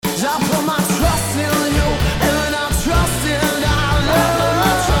I put my trust in you, and I trust in our love. I put my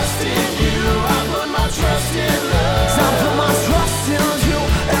trust in you, I put my trust in love. I put my trust in you,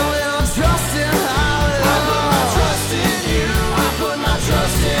 and I trust in our love. I put my trust in you, I put my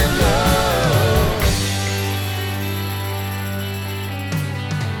trust in love.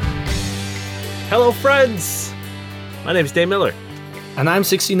 Hello, friends. My name is Dave Miller. And I'm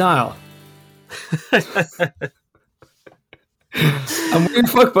 60 Nile. And we're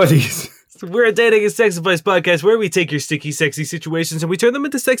fuck buddies. We're a dating and sex advice podcast where we take your sticky, sexy situations and we turn them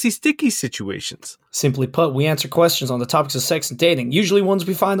into sexy, sticky situations. Simply put, we answer questions on the topics of sex and dating, usually ones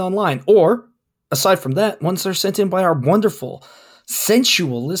we find online, or, aside from that, ones that are sent in by our wonderful,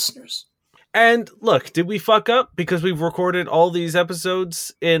 sensual listeners. And look, did we fuck up because we've recorded all these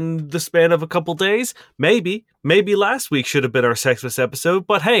episodes in the span of a couple days? Maybe. Maybe last week should have been our Sexmas episode,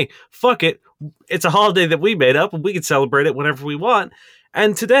 but hey, fuck it. It's a holiday that we made up and we can celebrate it whenever we want.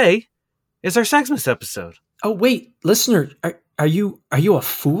 And today is our Sexmas episode. Oh, wait, listener, are you a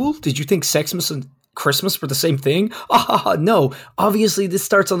fool? Did you think Sexmas and Christmas were the same thing? No, obviously this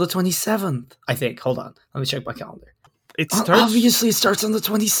starts on the 27th, I think. Hold on, let me check my calendar. Obviously it starts on the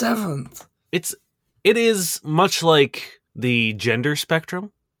 27th. It is much like the gender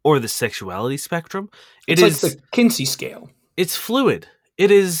spectrum or the sexuality spectrum. It's like the Kinsey scale. It's fluid.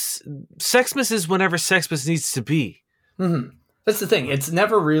 It is Sexmas is whenever Sexmas needs to be. Mm-hmm. That's the thing. It's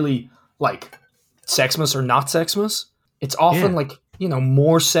never really like Sexmas or not Sexmas. It's often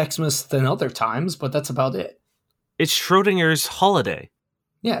more Sexmas than other times, but that's about it. It's Schrodinger's holiday.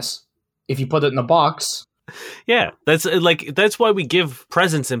 Yes. If you put it in a box. Yeah, that's why we give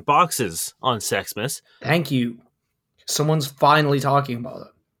presents in boxes on Sexmas. Thank you. Someone's finally talking about it.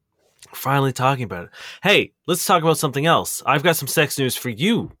 Finally talking about it. Hey, let's talk about something else. I've got some sex news for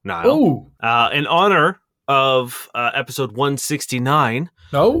you, Niall. Ooh. In honor of episode 169.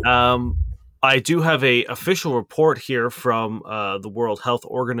 No. I do have a official report here from the World Health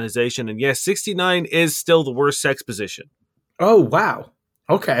Organization, and yes, 69 is still the worst sex position. Oh, wow.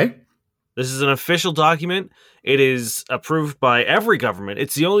 Okay. This is an official document. It is approved by every government.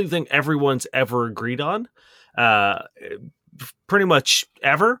 It's the only thing everyone's ever agreed on, pretty much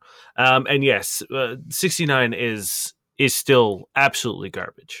ever. And yes, 69 is still absolutely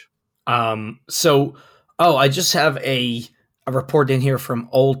garbage. I just have a report in here from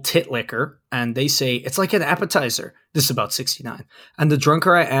Old Titlicker, and they say it's like an appetizer. This is about 69. And the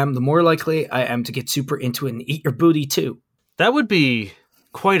drunker I am, the more likely I am to get super into it and eat your booty too. That would be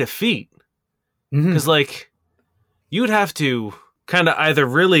quite a feat. Because, you would have to kind of either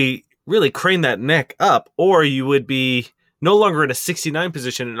really, really crane that neck up, or you would be no longer in a 69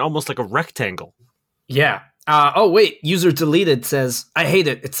 position and almost like a rectangle. Yeah. User deleted says, I hate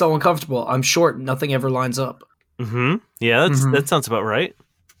it. It's so uncomfortable. I'm short. Nothing ever lines up. Mm-hmm. Yeah, that sounds about right.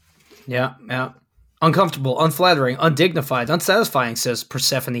 Yeah. Uncomfortable, unflattering, undignified, unsatisfying, says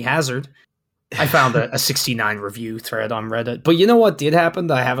Persephone Hazard. I found a 69 review thread on Reddit. But you know what did happen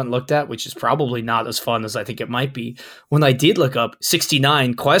that I haven't looked at, which is probably not as fun as I think it might be? When I did look up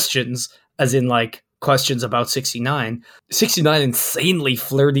 69 questions, as in questions about 69, 69 insanely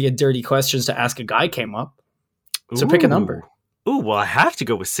flirty and dirty questions to ask a guy came up. So pick a number. Ooh, well, I have to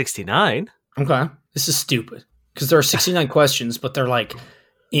go with 69. Okay. This is stupid. Because there are 69 questions, but they're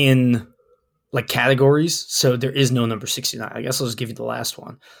in categories. So there is no number 69. I guess I'll just give you the last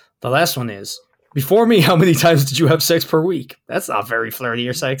one. The last one is, before me, how many times did you have sex per week? That's not very flirty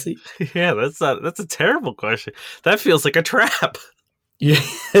or sexy. Yeah, that's a terrible question. That feels like a trap. Yeah,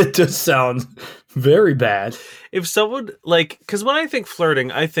 it does sound very bad. If someone, because when I think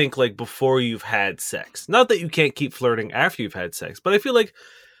flirting, I think before you've had sex. Not that you can't keep flirting after you've had sex, but I feel like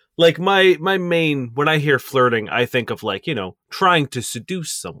my main, when I hear flirting, I think of trying to seduce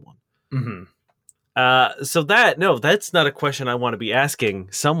someone. Mm-hmm. So that's not a question I want to be asking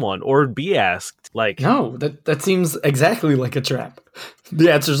someone or be asked. No, that seems exactly like a trap.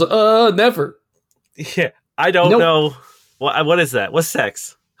 The answer's never. Yeah, I don't know. What is that? What's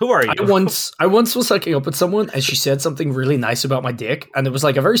sex? Who are you? I once was hooking up with someone and she said something really nice about my dick, and it was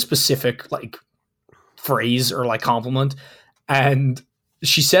a very specific phrase or compliment, and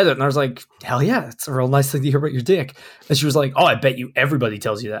she said it, and I was like, hell yeah, it's a real nice thing to hear about your dick. And she was like, oh, I bet you everybody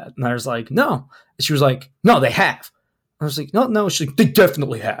tells you that. And I was like, no. And she was like, no, they have. I was like, no. She's like, they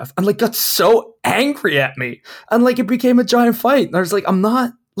definitely have. And got so angry at me. And it became a giant fight. And I was like, I'm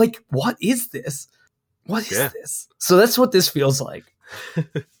not, what is this? What is this? So that's what this feels like. You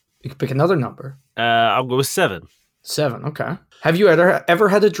can pick another number. I'll go with 7. 7, okay. Have you ever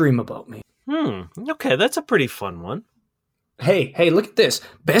had a dream about me? Okay, that's a pretty fun one. Hey, look at this.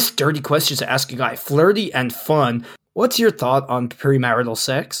 Best dirty questions to ask a guy. Flirty and fun. What's your thought on premarital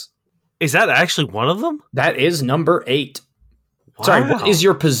sex? Is that actually one of them? That is number 8. Wow. Sorry, what is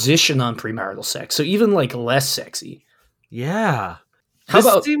your position on premarital sex? So even like less sexy. Yeah. How This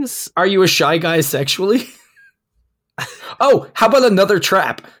about, seems... are you a shy guy sexually? Oh, how about another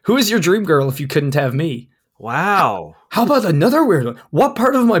trap? Who is your dream girl if you couldn't have me? Wow. How about another weird one? What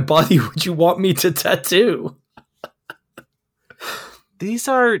part of my body would you want me to tattoo? These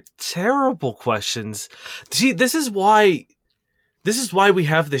are terrible questions. See, this is why we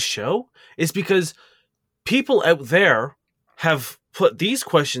have this show, is because people out there have put these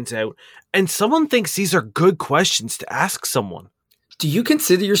questions out, and someone thinks these are good questions to ask someone. Do you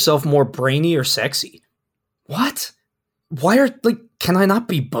consider yourself more brainy or sexy? What? Why are, like, can I not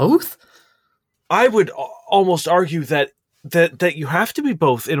be both? I would almost argue that you have to be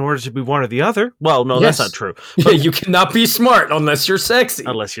both in order to be one or the other. Well, no, Yes. that's not true. Yeah, you cannot be smart unless you're sexy.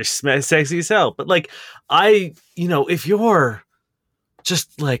 Unless you're sexy as hell. But like, if you're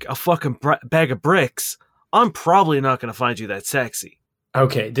just like a fucking bag of bricks, I'm probably not going to find you that sexy.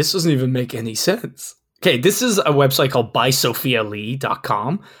 Okay, this doesn't even make any sense. Okay, this is a website called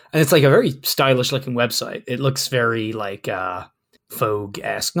bysophialee.com, and it's like a very stylish looking website. It looks very like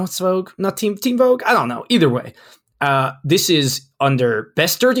Vogue-esque. No, it's Vogue, not Team Vogue. I don't know. Either way, this is under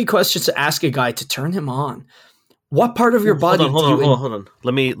best dirty questions to ask a guy to turn him on. What part of your body? Hold on.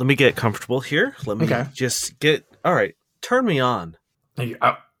 Let me get comfortable here. Let me just get. All right, turn me on.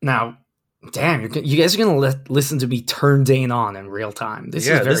 Now, damn, you guys are gonna listen to me turn Dane on in real time. This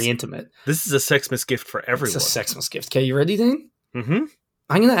is very intimate. This is a Sexmas gift for everyone. It's a Sexmas gift. Okay, you ready, Dane? Mm-hmm.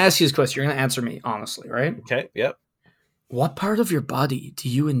 I'm gonna ask you this question. You're gonna answer me honestly, right? Okay. Yep. What part of your body do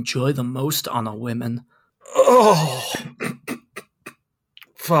you enjoy the most on a woman? Oh,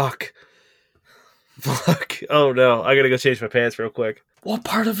 fuck. Oh no, I gotta go change my pants real quick. What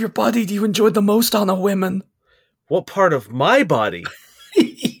part of your body do you enjoy the most on a woman? What part of my body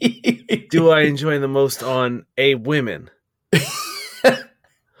do I enjoy the most on a woman?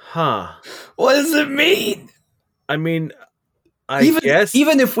 Huh. What does it mean? I mean, I guess.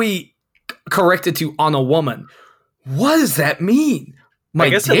 Even if we correct it to on a woman, what does that mean? My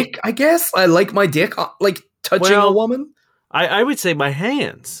dick, I guess? I like my dick, like touching a woman? I would say my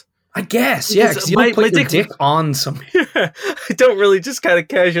hands. I guess, yeah, because you don't put your dick on something. I don't really just kind of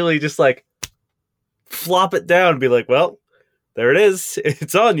casually just like flop it down and be like, well, there it is.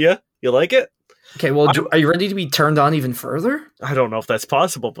 It's on you. You like it? Okay, well, are you ready to be turned on even further? I don't know if that's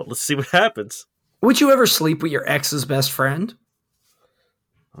possible, but let's see what happens. Would you ever sleep with your ex's best friend?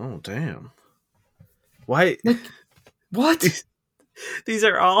 Oh, damn. Why? Like, what? These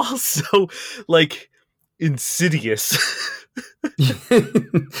are all so, like, insidious.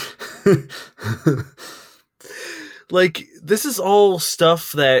 Like, this is all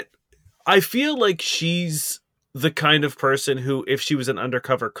stuff that I feel like she's the kind of person who, if she was an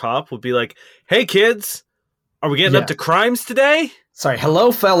undercover cop, would be like, hey, kids, are we getting up to crimes today? Sorry,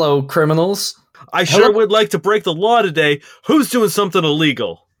 hello, fellow criminals. I sure would like to break the law today. Who's doing something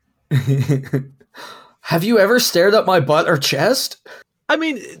illegal? Have you ever stared at my butt or chest? I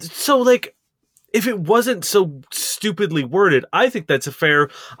mean, so, like, if it wasn't so stupidly worded, I think that's a fair...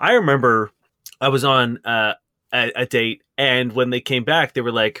 I remember I was on a date, and when they came back, they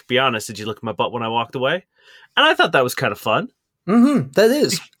were like, be honest, did you look at my butt when I walked away? And I thought that was kind of fun. Mm-hmm, that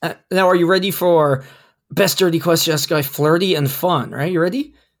is. Now, are you ready for best dirty question, ask guy, flirty and fun, right? You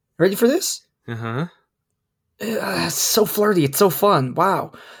ready? Ready for this? Uh-huh. It's so flirty. It's so fun.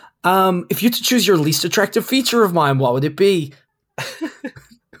 Wow. If you had to choose your least attractive feature of mine, what would it be?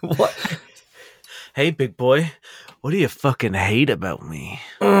 What? Hey, big boy, what do you fucking hate about me?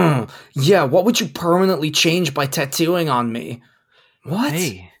 Yeah, what would you permanently change by tattooing on me? What?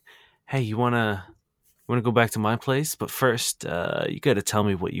 Hey, you wanna go back to my place? But first, you gotta tell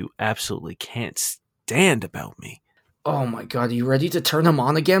me what you absolutely can't stand about me. Oh my god, are you ready to turn him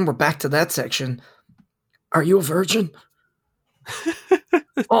on again? We're back to that section. Are you a virgin?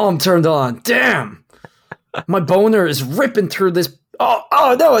 Oh, I'm turned on. Damn! My boner is ripping through this.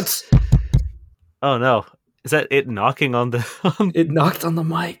 Oh no, it's... Oh no. Is that it knocking on the... It knocked on the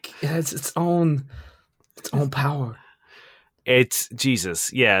mic. It has its own power. It's...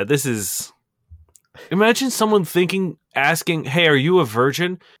 Jesus. Yeah, this is... Imagine someone asking, hey, are you a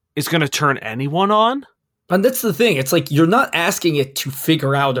virgin? Is going to turn anyone on? And that's the thing. It's like, you're not asking it to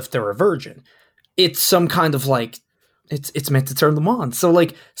figure out if they're a virgin. It's some kind of like, it's meant to turn them on. So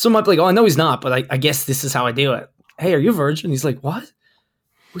like, someone might be like, oh, I know he's not, but I guess this is how I do it. Hey, are you a virgin? He's like, what?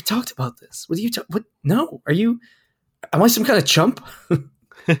 We talked about this. What are you what? No. Am I some kind of chump?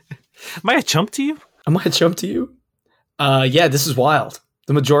 Am I a chump to you? Am I a chump to you? Yeah, this is wild.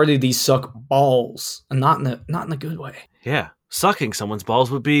 The majority of these suck balls, and not in a good way. Yeah. Sucking someone's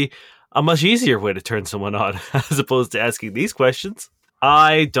balls would be a much easier way to turn someone on as opposed to asking these questions.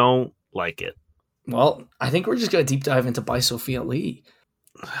 I don't like it. Well, I think we're just going to deep dive into By Sophia Lee.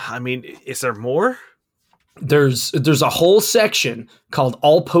 I mean, is there more? There's a whole section called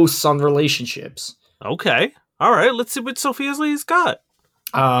All Posts on Relationships. Okay. All right. Let's see what Sophia Lee's got.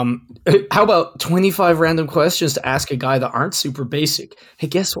 How about 25 random questions to ask a guy that aren't super basic? Hey,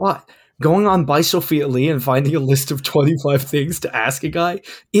 guess what? Going on By Sophia Lee and finding a list of 25 things to ask a guy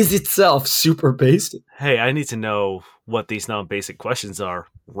is itself super basic. Hey, I need to know what these non-basic questions are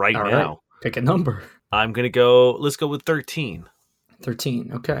right All now. right, pick a number. I'm going to go, let's go with 13.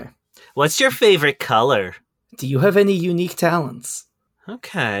 13, okay. What's your favorite color? Do you have any unique talents?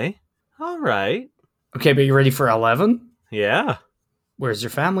 Okay. All right. Okay, but you ready for 11? Yeah. Where's your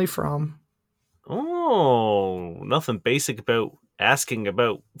family from? Oh, nothing basic about asking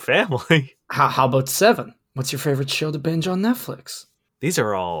about family. How about 7? What's your favorite show to binge on Netflix? These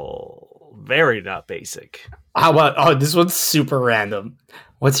are all very not basic. How about, oh, this one's super random.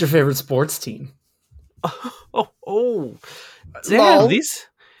 What's your favorite sports team? Oh. Damn, Lol. these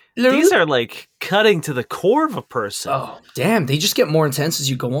are like cutting to the core of a person. Oh, damn, they just get more intense as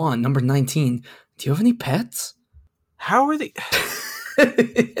you go on. Number 19. Do you have any pets? How are they?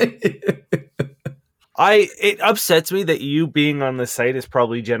 It upsets me that you being on the site is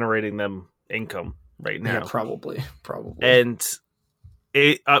probably generating them income right now. Yeah, probably. And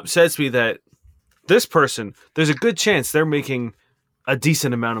it upsets me that this person, there's a good chance they're making a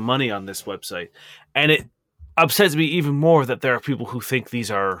decent amount of money on this website. And it upsets me even more that there are people who think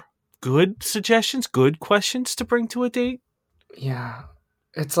these are good suggestions, good questions to bring to a date. Yeah.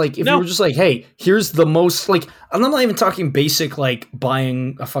 It's like, if you were just like, hey, here's the most, like, I'm not even talking basic, like,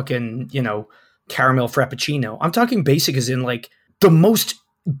 buying a fucking, caramel frappuccino. I'm talking basic as in, like, the most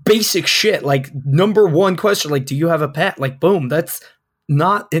basic shit. Like, number 1 question, like, do you have a pet? Like, boom, that's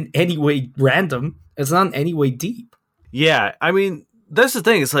not in any way random. It's not in any way deep. Yeah, I mean, that's the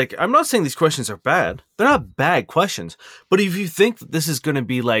thing. It's like, I'm not saying these questions are bad. They're not bad questions. But if you think that this is going to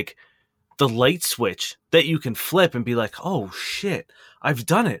be, like, the light switch that you can flip and be like, oh, shit, I've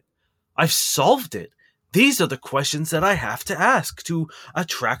done it. I've solved it. These are the questions that I have to ask to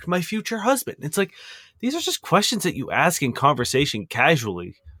attract my future husband. It's like, these are just questions that you ask in conversation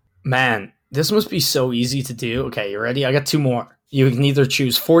casually. Man, this must be so easy to do. Okay, you ready? I got 2 more. You can either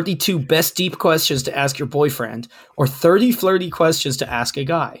choose 42 best deep questions to ask your boyfriend or 30 flirty questions to ask a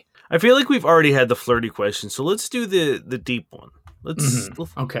guy. I feel like we've already had the flirty question, so let's do the deep one. Let's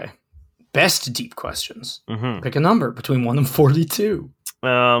Okay. Best deep questions. Mhm. Pick a number between 1 and 42.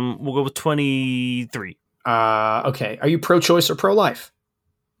 We'll go with 23. Okay. Are you pro-choice or pro-life?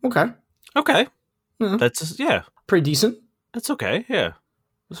 Okay. Okay. Yeah. That's Pretty decent. that's okay. Yeah.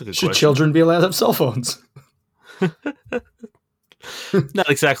 That's a good Should question. children be allowed to have cell phones? Not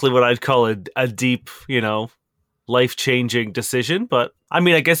exactly what I'd call a deep, life-changing decision, but I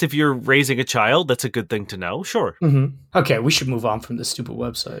mean, I guess if you're raising a child, that's a good thing to know. Sure. Mm-hmm. Okay, we should move on from this stupid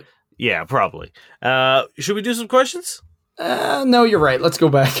website. Yeah, probably. Should we do some questions? No, you're right. Let's go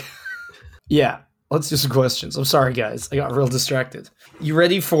back. Yeah, let's do some questions. I'm sorry, guys. I got real distracted. You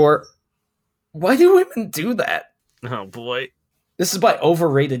ready for... Why do women do that? Oh, boy. This is by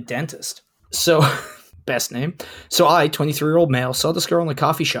Overrated Dentist. So, best name. So I, 23-year-old male, saw this girl in the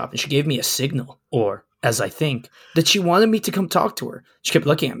coffee shop and she gave me a signal, or, as I think, that she wanted me to come talk to her. She kept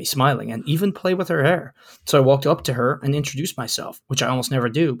looking at me, smiling, and even play with her hair. So I walked up to her and introduced myself, which I almost never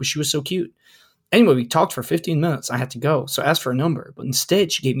do, but she was so cute. Anyway, we talked for 15 minutes. I had to go, so I asked for a number, but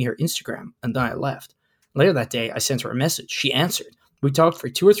instead she gave me her Instagram, and then I left. Later that day, I sent her a message. She answered. We talked for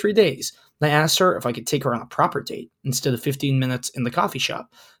 2 or 3 days. I asked her if I could take her on a proper date instead of 15 minutes in the coffee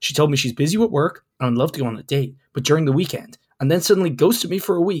shop. She told me she's busy with work and would love to go on a date, but during the weekend, and then suddenly ghosted me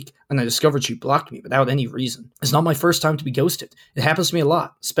for a week, and I discovered she blocked me without any reason. It's not my first time to be ghosted. It happens to me a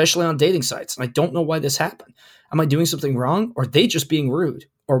lot, especially on dating sites, and I don't know why this happened. Am I doing something wrong, or are they just being rude?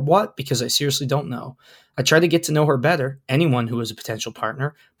 Or what? Because I seriously don't know. I try to get to know her better, anyone who is a potential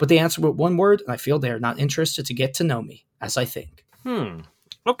partner, but they answer with one word, and I feel they are not interested to get to know me, as I think.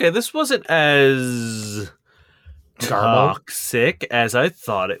 Okay, this wasn't as Garbo? toxic as I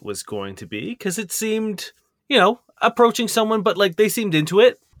thought it was going to be, because it seemed, approaching someone, but like they seemed into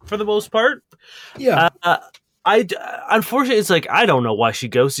it for the most part. Yeah. Unfortunately, it's like, I don't know why she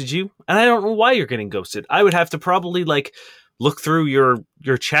ghosted you, and I don't know why you're getting ghosted. I would have to probably look through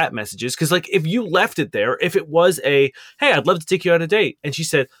your chat messages, because like if you left it there, if it was hey, I'd love to take you on a date, and she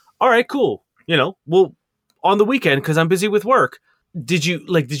said, all right, cool, well, on the weekend because I'm busy with work. Did you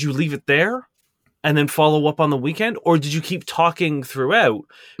leave it there and then follow up on the weekend, or did you keep talking throughout?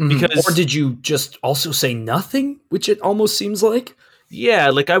 Because Or did you just also say nothing, which it almost seems like? Yeah,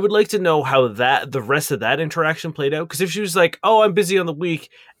 like I would like to know how the rest of that interaction played out. Because if she was like, "Oh, I'm busy on the week,"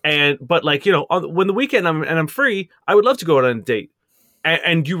 but like when the weekend I'm free, I would love to go out on a date,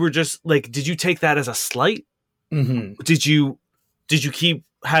 and you were just like, did you take that as a slight? Mm-hmm. Did you keep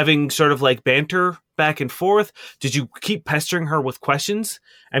having sort of like banter back and forth? Did you keep pestering her with questions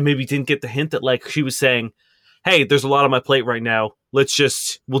and maybe didn't get the hint that like she was saying, "Hey, there's a lot on my plate right now.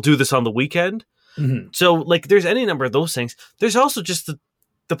 We'll do this on the weekend." Mm-hmm. So, like, there's any number of those things. There's also just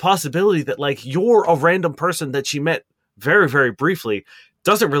the possibility that, like, you're a random person that she met very, very briefly,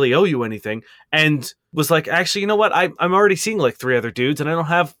 doesn't really owe you anything, and was like, actually, you know what? I'm already seeing, like, 3 other dudes, and I don't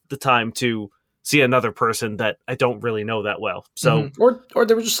have the time to see another person that I don't really know that well. So, or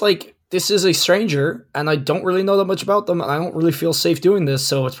they were just like, this is a stranger, and I don't really know that much about them, and I don't really feel safe doing this,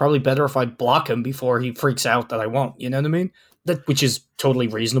 so it's probably better if I block him before he freaks out that I won't. You know what I mean? Which is totally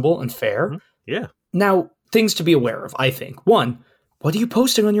reasonable and fair. Yeah. Now, things to be aware of, I think. One, what are you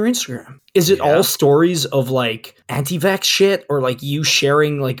posting on your Instagram? Is it all stories of like anti-vax shit, or like you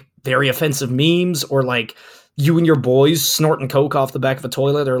sharing like very offensive memes, or like you and your boys snorting coke off the back of a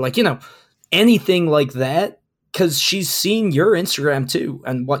toilet, or like, anything like that? Because she's seen your Instagram too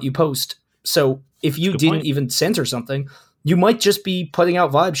and what you post. So if you didn't even censor something, you might just be putting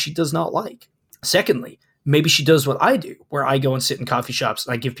out vibes she does not like. Secondly, maybe she does what I do, where I go and sit in coffee shops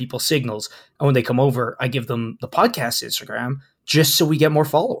and I give people signals. And when they come over, I give them the podcast Instagram just so we get more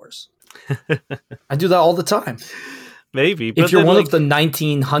followers. I do that all the time. Maybe. If you're one of the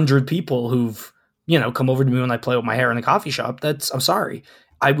 1,900 people who've, come over to me when I play with my hair in a coffee shop, I'm sorry.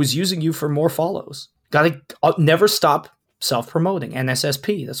 I was using you for more follows. Gotta never stop self-promoting.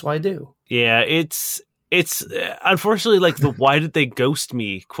 NSSP. That's what I do. Yeah, it's unfortunately like the why did they ghost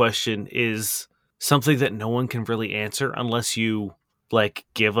me question is something that no one can really answer unless you like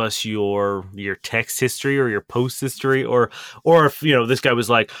give us your text history or your post history, or if this guy was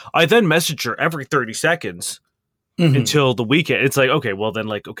like, I then message her every 30 seconds until the weekend. It's like, okay, well then,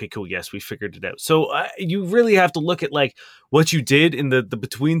 like, okay, cool, yes, we figured it out. So you really have to look at like what you did in the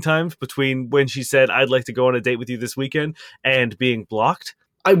between times between when she said I'd like to go on a date with you this weekend and being blocked.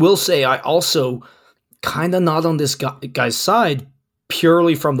 I will say I also kind of not on this guy's side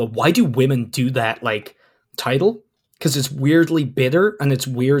purely from the why do women do that like title, because it's weirdly bitter and it's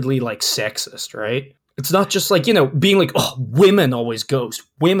weirdly like sexist, right? It's not just like, being like, oh, women always ghost,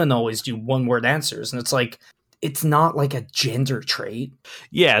 women always do one word answers, and it's like, it's not like a gender trait.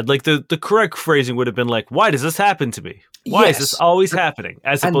 Yeah, like the correct phrasing would have been like, why does this happen to me? Why is this always happening?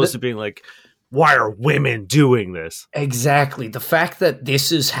 As opposed to being like, why are women doing this? Exactly. The fact that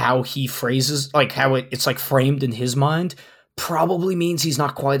this is how he phrases, like how it's like framed in his mind, probably means he's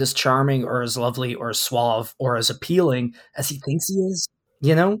not quite as charming or as lovely or as suave or as appealing as he thinks he is.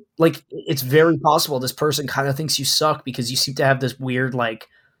 Like it's very possible this person kind of thinks you suck because you seem to have this weird like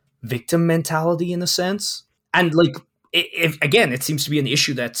victim mentality in a sense. And like, it seems to be an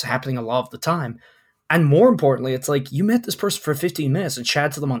issue that's happening a lot of the time. And more importantly, it's like you met this person for 15 minutes and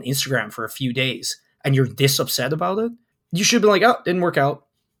chatted to them on Instagram for a few days and you're this upset about it. You should be like, oh, didn't work out.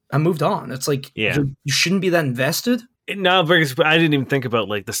 I moved on. It's like, you shouldn't be that invested. No, because I didn't even think about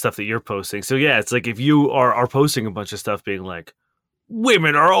like the stuff that you're posting. So yeah, it's like if you are posting a bunch of stuff being like,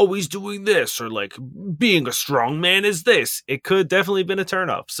 women are always doing this, or like being a strong man is this, it could definitely have been a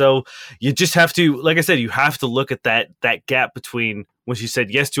turnoff. So you just have to, like I said, you have to look at that gap between when she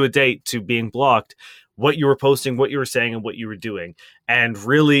said yes to a date to being blocked, what you were posting, what you were saying, and what you were doing, and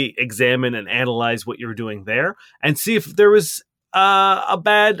really examine and analyze what you were doing there and see if there was a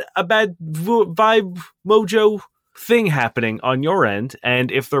bad vibe mojo thing happening on your end.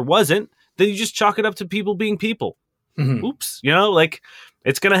 And if there wasn't, then you just chalk it up to people being people. Oops, like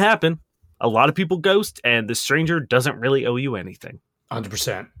it's gonna happen. A lot of people ghost, and the stranger doesn't really owe you anything.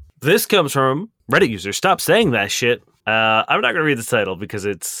 100%. This comes from Reddit user. Stop saying that shit. I'm not gonna read the title because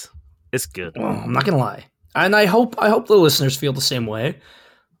it's good. Well, I'm not gonna lie, and I hope the listeners feel the same way.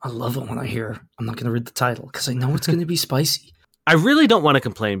 I love it when I hear I'm not gonna read the title because I know it's gonna be spicy. I really don't want to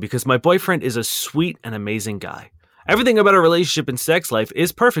complain because my boyfriend is a sweet and amazing guy. Everything about our relationship and sex life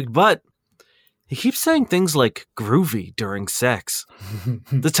is perfect, but he keeps saying things like groovy during sex.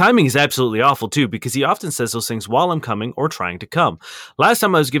 The timing is absolutely awful too, because he often says those things while I'm coming or trying to come. Last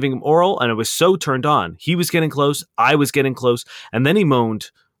time I was giving him oral and I was so turned on. He was getting close, I was getting close, and then he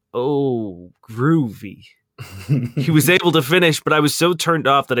moaned, "Oh, groovy." He was able to finish, but I was so turned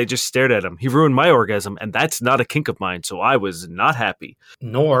off that I just stared at him. He ruined my orgasm, and that's not a kink of mine, so I was not happy.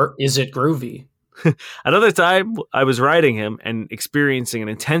 Nor is it groovy. Another time, I was riding him and experiencing an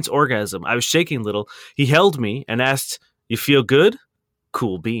intense orgasm. I was shaking a little. He held me and asked, "You feel good?"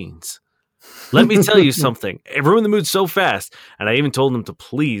 Cool beans. Let me tell you something. It ruined the mood so fast, and I even told him to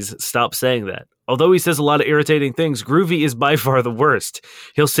please stop saying that. Although he says a lot of irritating things, Groovy is by far the worst.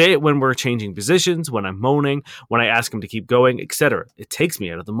 He'll say it when we're changing positions, when I'm moaning, when I ask him to keep going, etc. It takes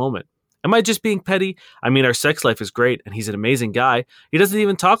me out of the moment. Am I just being petty? I mean, our sex life is great, and he's an amazing guy. He doesn't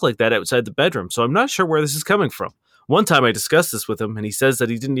even talk like that outside the bedroom, so I'm not sure where this is coming from. One time I discussed this with him, and he says that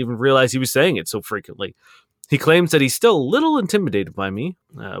he didn't even realize he was saying it so frequently. He claims that he's still a little intimidated by me.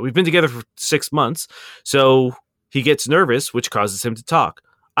 We've been together for 6 months, so he gets nervous, which causes him to talk.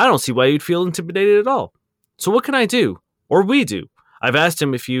 I don't see why you'd feel intimidated at all. So what can I do? Or we do? I've asked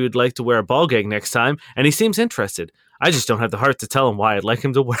him if you'd like to wear a ball gag next time, and he seems interested. I just don't have the heart to tell him why I'd like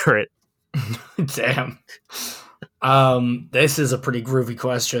him to wear it. Damn. This is a pretty groovy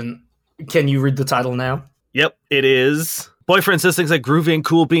question. Can you read the title now? Yep, it is. Boyfriend says things like groovy and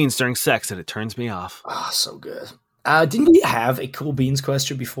cool beans during sex, and it turns me off. Oh, so good. Didn't we have a cool beans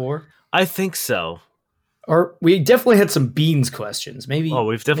question before? I think so. Or we definitely had some beans questions. Maybe. Oh,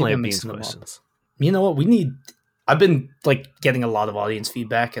 we've definitely maybe had I'm beans mixing them up. questions. You know what? I've been getting a lot of audience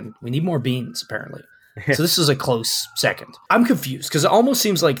feedback, and we need more beans, apparently. So this is a close second. I'm confused because it almost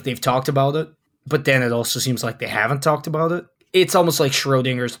seems like they've talked about it, but then it also seems like they haven't talked about it. It's almost like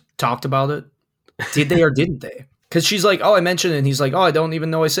Schrodinger's talked about it. Did they or didn't they? Because she's like, oh, I mentioned it, and he's like, oh, I don't even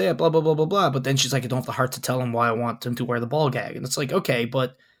know I say it, blah, blah, blah, blah, blah. But then she's like, I don't have the heart to tell him why I want him to wear the ball gag. And it's like, okay,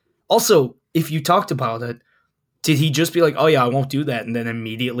 but also, if you talked about it, did he just be like, oh, yeah, I won't do that, and then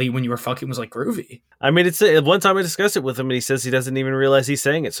immediately when you were fucking was like, groovy? I mean, it's one time I discussed it with him, and he says he doesn't even realize he's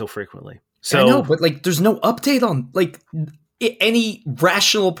saying it so frequently. So I know, but there's no update on any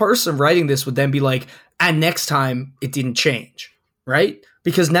rational person writing this would then be like, and next time it didn't change, right?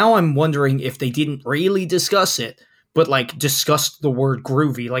 Because now I'm wondering if they didn't really discuss it, but discussed the word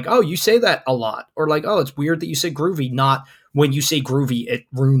groovy, oh, you say that a lot, or oh, it's weird that you say groovy, not when you say groovy, it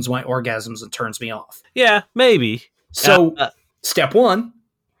ruins my orgasms and turns me off. Yeah, maybe. So step one,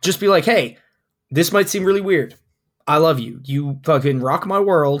 just be like, hey, this might seem really weird. I love you. You fucking rock my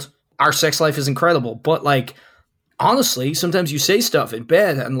world. Our sex life is incredible. But honestly, sometimes you say stuff in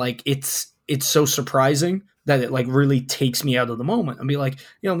bed and it's so surprising that it really takes me out of the moment. And be like,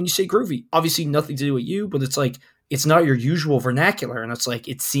 when you say groovy, obviously nothing to do with you, but it's not your usual vernacular. And it's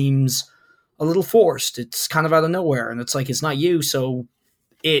it seems a little forced. It's kind of out of nowhere. And it's not you. So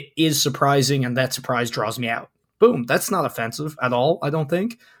it is surprising. And that surprise draws me out. Boom. That's not offensive at all, I don't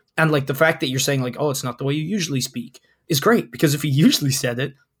think. And the fact that you're saying oh, it's not the way you usually speak is great. Because if he usually said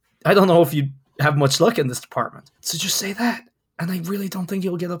it, I don't know if you'd have much luck in this department. So just say that. And I really don't think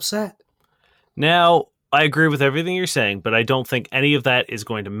you'll get upset. Now, I agree with everything you're saying, but I don't think any of that is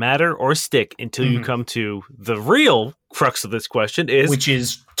going to matter or stick until you come to the real crux of this question which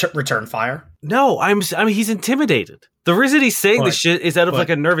is return fire. No, I mean, he's intimidated. The reason he's saying this shit is out of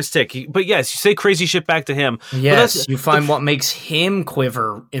a nervous tick. But yes, you say crazy shit back to him. Yes, you find what makes him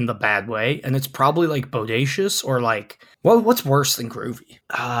quiver in the bad way, and it's probably bodacious or what's worse than groovy?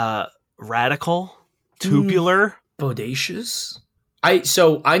 Radical, tubular, bodacious.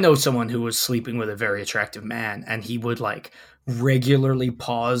 I know someone who was sleeping with a very attractive man, and he would regularly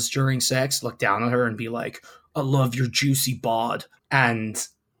pause during sex, look down at her, and be like, "I love your juicy bod," and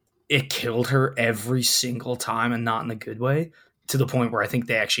it killed her every single time, and not in a good way. To the point where I think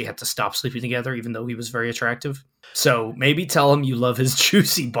they actually had to stop sleeping together, even though he was very attractive. So maybe tell him you love his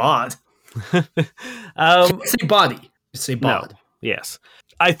juicy bod. Say body. Say bod. No. Yes.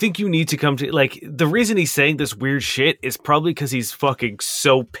 I think you need to come to the reason he's saying this weird shit is probably because he's fucking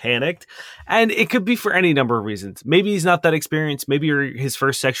so panicked, and it could be for any number of reasons. Maybe he's not that experienced. Maybe you're his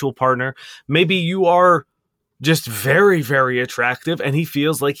first sexual partner. Maybe you are just very, very attractive, and he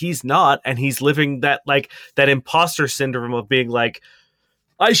feels like he's not, and he's living that that imposter syndrome of being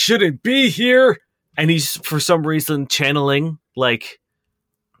I shouldn't be here, and he's for some reason channeling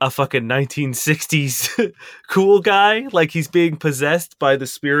a fucking 1960s cool guy, he's being possessed by the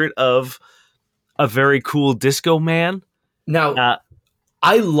spirit of a very cool disco man. Now,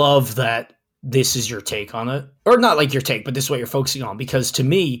 I love that this is your take on it, or not your take, but this is what you're focusing on, because to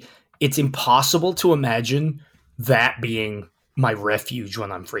me, it's impossible to imagine that being my refuge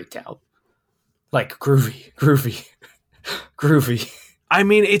when I'm freaked out. Groovy. I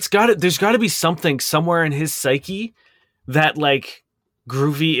mean, there's got to be something somewhere in his psyche that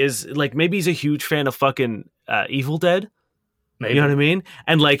groovy is maybe he's a huge fan of fucking Evil Dead. Maybe. You know what I mean?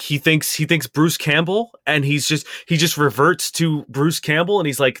 And he thinks Bruce Campbell, and he just reverts to Bruce Campbell, and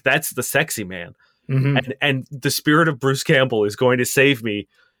he's like, that's the sexy man. Mm-hmm. And the spirit of Bruce Campbell is going to save me.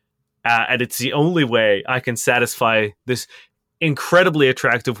 And it's the only way I can satisfy this incredibly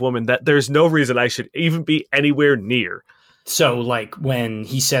attractive woman that there's no reason I should even be anywhere near. So, like, when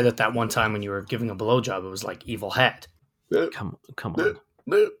he said it that one time when you were giving a blowjob, it was like evil head. Come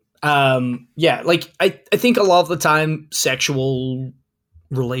on. Yeah, like, I think a lot of the time sexual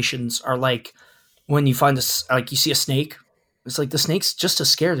relations are like when you find you see a snake, it's like the snake's just as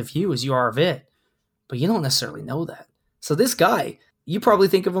scared of you as you are of it, but you don't necessarily know that. So this guy, you probably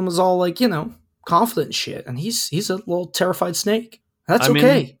think of him as all like, confident and shit, and he's a little terrified snake. That's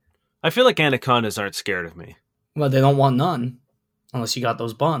okay. I feel like anacondas aren't scared of me. Well, they don't want none unless you got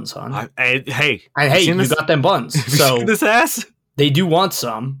those buns, hon. Hey, you got them buns. So this ass. They do want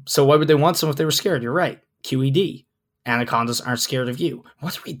some. So why would they want some if they were scared? You're right. QED. Anacondas aren't scared of you.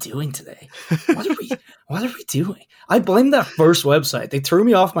 What are we doing today? What are we doing? I blame that first website. They threw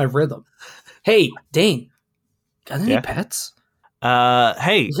me off my rhythm. Hey, Dane, got any pets?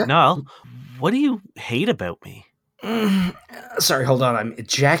 Hey, Niall, what do you hate about me? Sorry, hold on. I'm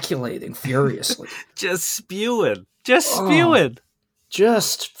ejaculating furiously. Just spewing. Just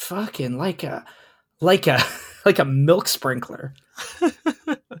fucking like a milk sprinkler.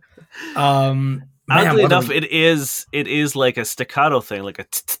 Oddly enough, it is like a staccato thing, like a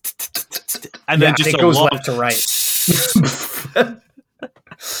and then just it goes left to right.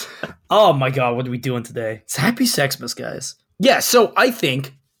 Oh my god, what are we doing today? It's Happy Sexmas, guys. Yeah, so I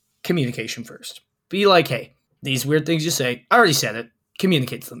think communication first. Be like, hey, these weird things you say, I already said it.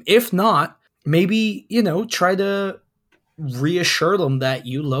 Communicate to them. If not, maybe, try to reassure them that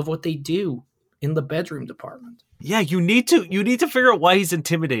you love what they do in the bedroom department. Yeah, you need to figure out why he's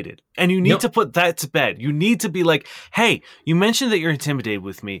intimidated. And you need to put that to bed. You need to be like, hey, you mentioned that you're intimidated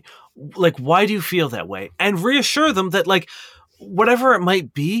with me. Like, why do you feel that way? And reassure them that, like, whatever it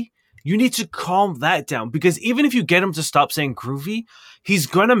might be, you need to calm that down. Because even if you get him to stop saying groovy, he's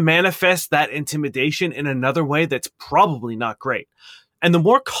going to manifest that intimidation in another way that's probably not great. And the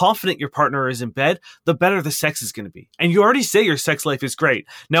more confident your partner is in bed, the better the sex is going to be. And you already say your sex life is great.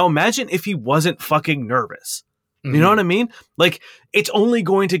 Now imagine if he wasn't fucking nervous. You know what I mean? Like, it's only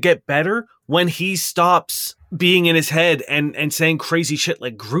going to get better when he stops being in his head and saying crazy shit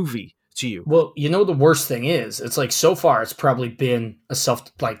like groovy to you. Well, the worst thing is, it's like so far it's probably been a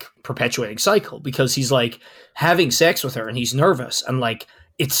perpetuating cycle because he's like having sex with her and he's nervous and like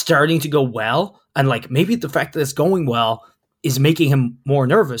it's starting to go well. And like maybe the fact that it's going well is making him more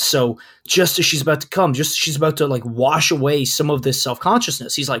nervous. So just as she's about to come, just as she's about to like wash away some of this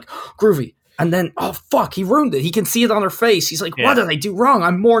self-consciousness, he's like, groovy. And then, oh, fuck, he ruined it. He can see it on her face. He's like, what did I do wrong?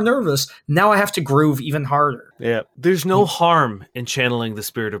 I'm more nervous. Now I have to groove even harder. Yeah. There's no harm in channeling the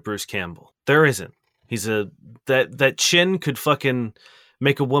spirit of Bruce Campbell. There isn't. He's that chin could fucking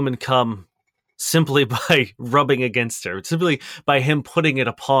make a woman come simply by rubbing against her. Simply by him putting it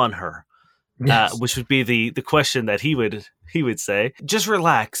upon her. Yes. Which would be the question that he would say. Just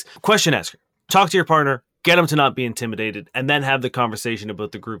relax. Question asker. Talk to your partner. Get them to not be intimidated, and then have the conversation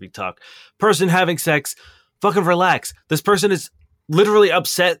about the groovy talk. Person having sex, fucking relax. This person is literally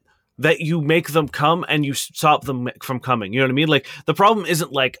upset that you make them come and you stop them from coming. You know what I mean? Like, the problem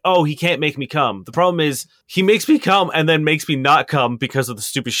isn't like, oh, he can't make me come. The problem is he makes me come and then makes me not come because of the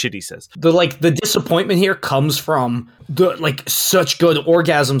stupid shit he says. The disappointment here comes from such good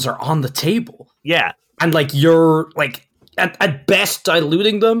orgasms are on the table. Yeah. And like you're like at best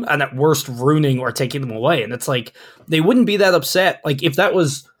diluting them and at worst ruining or taking them away. And it's like, they wouldn't be that upset. Like if that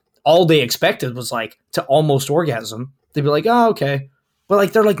was all they expected was like to almost orgasm, they'd be like, oh, okay. But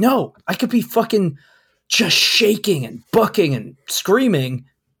like, they're like, no, I could be fucking just shaking and bucking and screaming,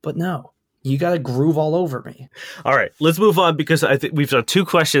 but no, you got to groove all over me. All right, let's move on because I think we've done 2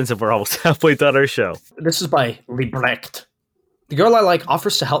 questions and we're almost halfway done our show. This is by Lebrecht. The girl I like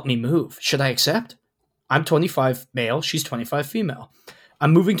offers to help me move. Should I accept? I'm 25 male, she's 25 female.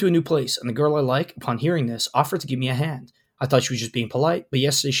 I'm moving to a new place, and the girl I like, upon hearing this, offered to give me a hand. I thought she was just being polite, but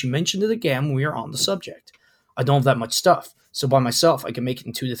yesterday she mentioned it again when we were on the subject. I don't have that much stuff, so by myself I can make it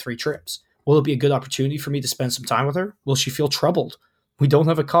in 2 to 3 trips. Will it be a good opportunity for me to spend some time with her? Will she feel troubled? We don't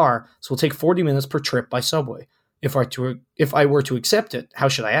have a car, so we'll take 40 minutes per trip by subway. If I were to accept it, how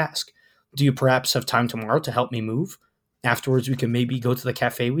should I ask? Do you perhaps have time tomorrow to help me move? Afterwards, we can maybe go to the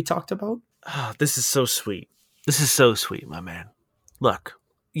cafe we talked about? Oh, this is so sweet. This is so sweet, my man. Look,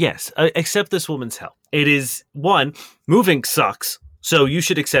 yes, accept this woman's help. It is, one, moving sucks. So you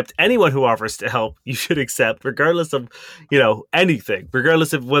should accept anyone who offers to help. You should accept, regardless of, anything,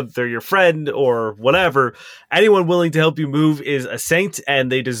 regardless of whether they're your friend or whatever. Anyone willing to help you move is a saint,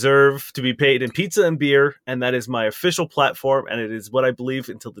 and they deserve to be paid in pizza and beer. And that is my official platform, and it is what I believe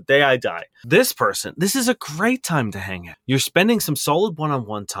until the day I die. This person, this is a great time to hang out. You're spending some solid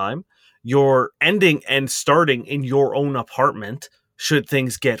one-on-one time. You're ending and starting in your own apartment, should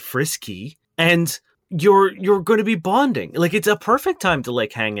things get frisky. And you're going to be bonding. Like, it's a perfect time to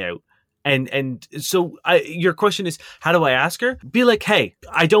like hang out. And so your question is, how do I ask her? Be like, hey,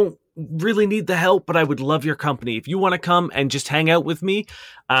 I don't really need the help, but I would love your company. If you want to come and just hang out with me,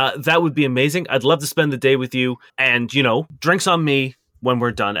 that would be amazing. I'd love to spend the day with you, and, you know, drinks on me when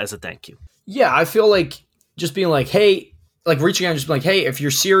we're done as a thank you. Yeah, I feel like just being like, hey, like reaching out and just being like, hey, if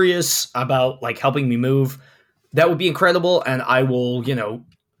you're serious about like helping me move, that would be incredible. And I will, you know,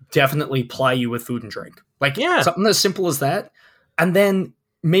 definitely ply you with food and drink. Like, Yeah. something as simple as that. And then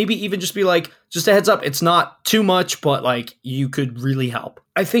maybe even just be like, just a heads up, it's not too much, but like you could really help.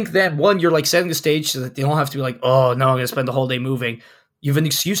 I think that one, you're like setting the stage so that they don't have to be like, oh no, I'm going to spend the whole day moving. You have an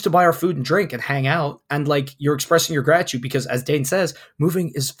excuse to buy our food and drink and hang out. And like you're expressing your gratitude because, as Dane says,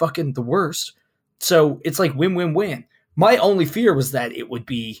 moving is fucking the worst. So it's like win-win-win. My only fear was that it would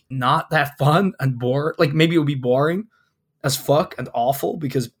be not that fun and boring. Like maybe it would be boring as fuck and awful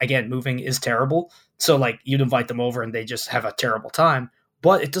because, again, moving is terrible. So like you'd invite them over and they just have a terrible time.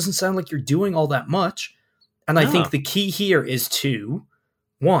 But it doesn't sound like you're doing all that much. And I think the key here is to,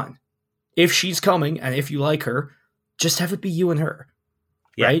 one, if she's coming and if you like her, just have it be you and her,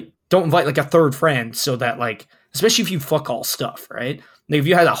 right? Don't invite like a third friend so that like, especially if you fuck all stuff, right? Like if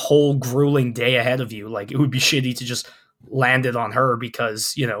you had a whole grueling day ahead of you, like it would be shitty to just land it on her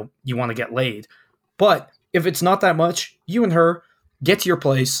because, you know, you want to get laid. But if it's not that much, you and her get to your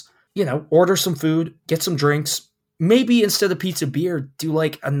place, you know, order some food, get some drinks. Maybe instead of pizza, beer, do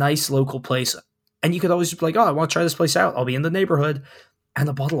like a nice local place. And you could always be like, oh, I want to try this place out. I'll be in the neighborhood. And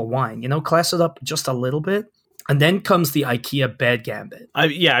a bottle of wine, you know, class it up just a little bit. And then comes the IKEA bed gambit.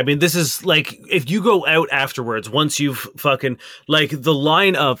 I mean, this is like, if you go out afterwards, once you've fucking, like, the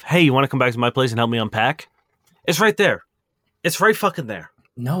line of, hey, you want to come back to my place and help me unpack? It's right there. It's right fucking there.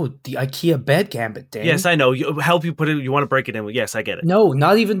 No, the IKEA bed gambit, Dan. Yes, I know. You help you put it, you want to break it in. Yes, I get it. No,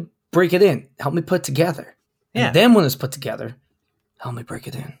 not even break it in. Help me put it together. Yeah. And then when it's put together, help me break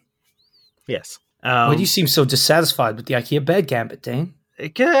it in. Yes. Why do you seem so dissatisfied with the IKEA bed gambit, Dane? I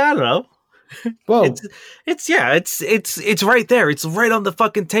don't know. Whoa. It's right there. It's right on the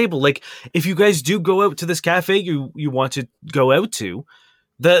fucking table. Like, if you guys do go out to this cafe you want to go out to,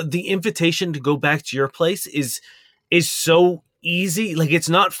 the invitation to go back to your place is so easy. Like, it's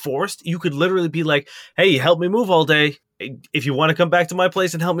not forced. You could literally be like, hey, you helped me move all day. If you want to come back to my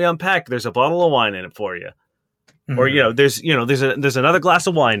place and help me unpack, there's a bottle of wine in it for you. Mm-hmm. Or, there's another glass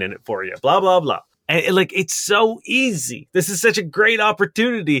of wine in it for you. Blah, blah, blah. And like, it's so easy. This is such a great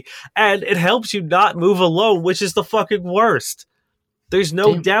opportunity, and it helps you not move alone, which is the fucking worst. There's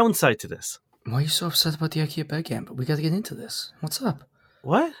no downside to this. Why are you so upset about the IKEA bed gambit? We got to get into this. What's up?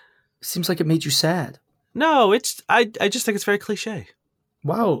 What? It seems like it made you sad. No, I just think it's very cliche.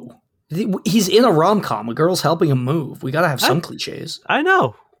 Wow. He's in a rom-com. A girl's helping him move. We got to have some cliches. I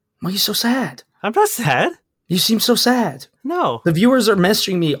know. Why are you so sad? I'm not sad. You seem so sad. No. The viewers are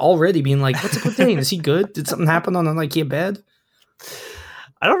messaging me already being like, what's up with Dane? Is he good? Did something happen on an IKEA bed?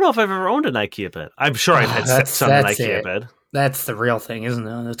 I don't know if I've ever owned an IKEA bed. I'm sure I've had sex on an IKEA bed. That's the real thing, isn't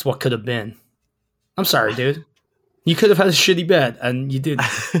it? That's what could have been. I'm sorry, dude. You could have had a shitty bed, and you didn't.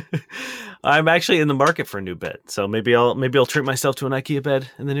 I'm actually in the market for a new bed, so maybe I'll treat myself to an IKEA bed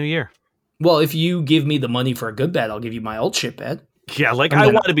in the new year. Well, if you give me the money for a good bed, I'll give you my old shit bed. Yeah, like I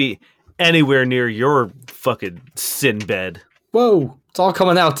want to be anywhere near your fucking sin bed. Whoa, it's all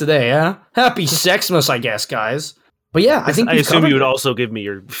coming out today, huh? Happy Sexmas, I guess, guys. But yeah, I think I assume you would also give me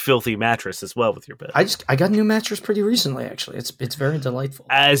your filthy mattress as well with your bed. I got a new mattress pretty recently, actually. It's very delightful.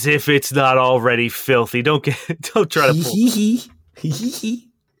 As if it's not already filthy. Don't try to pull.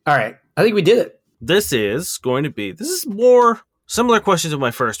 All right, I think we did it. This is more similar questions to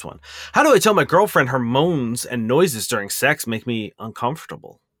my first one. How do I tell my girlfriend her moans and noises during sex make me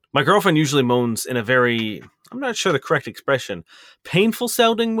uncomfortable? My girlfriend usually moans in a very, I'm not sure the correct expression, painful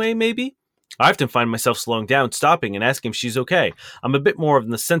sounding way, maybe? I often find myself slowing down, stopping, and asking if she's okay. I'm a bit more of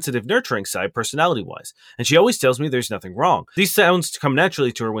the sensitive, nurturing side, personality-wise, and she always tells me there's nothing wrong. These sounds come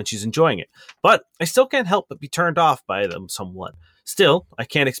naturally to her when she's enjoying it, but I still can't help but be turned off by them somewhat. Still, I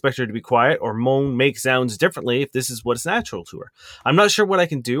can't expect her to be quiet or make sounds differently if this is what is natural to her. I'm not sure what I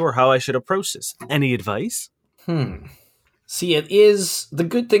can do or how I should approach this. Any advice? See, it is the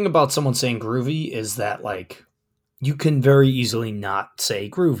good thing about someone saying groovy is that, like, you can very easily not say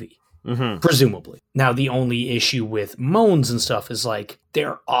groovy, presumably. Now, the only issue with moans and stuff is, like,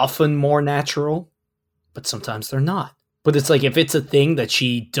 they're often more natural, but sometimes they're not. But it's like, if it's a thing that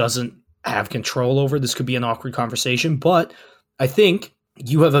she doesn't have control over, this could be an awkward conversation. But I think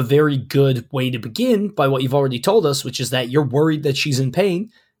you have a very good way to begin by what you've already told us, which is that you're worried that she's in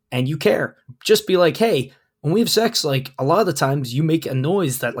pain and you care. Just be like, hey, when we have sex, like a lot of the times you make a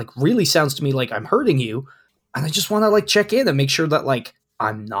noise that like really sounds to me like I'm hurting you. And I just want to like check in and make sure that like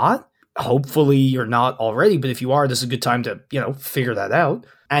I'm not. Hopefully you're not already, but if you are, this is a good time to, figure that out.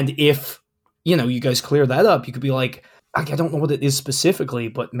 And if, you guys clear that up, you could be like, I don't know what it is specifically,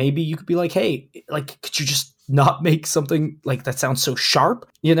 but maybe you could be like, hey, like, could you just not make something like that sounds so sharp,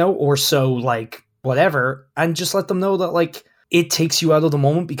 or so like whatever, and just let them know that like it takes you out of the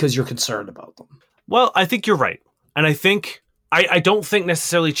moment because you're concerned about them. Well, I think you're right. And I think I don't think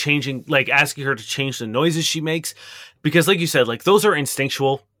necessarily changing, like asking her to change the noises she makes, because like you said, like those are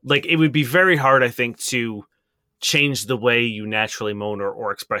instinctual. Like it would be very hard, I think, to change the way you naturally moan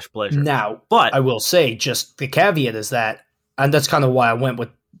or express pleasure. Now, but I will say just the caveat is that, and that's kind of why I went with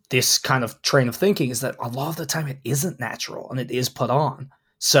this kind of train of thinking, is that a lot of the time it isn't natural and it is put on.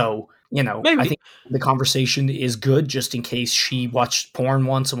 So, Maybe. I think the conversation is good just in case she watched porn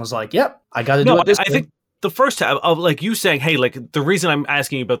once and was like, yep, I got to do it this way. I think the first time of like you saying, hey, like the reason I'm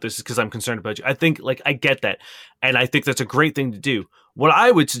asking you about this is because I'm concerned about you. I think like I get that. And I think that's a great thing to do. What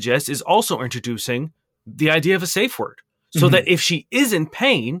I would suggest is also introducing the idea of a safe word so that if she is in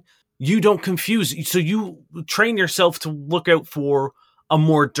pain, you don't confuse. So you train yourself to look out for a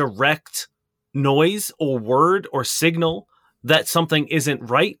more direct noise or word or signal that something isn't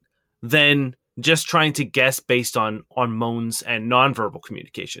right than just trying to guess based on moans and nonverbal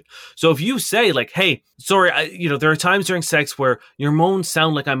communication. So if you say like, hey, sorry, there are times during sex where your moans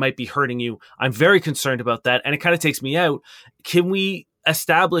sound like I might be hurting you. I'm very concerned about that. And it kind of takes me out. Can we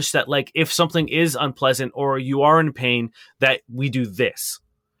establish that like, if something is unpleasant or you are in pain, that we do this?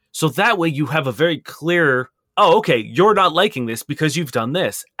 So that way you have a very clear, oh, okay, you're not liking this because you've done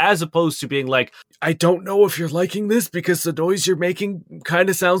this, as opposed to being like, I don't know if you're liking this because the noise you're making kind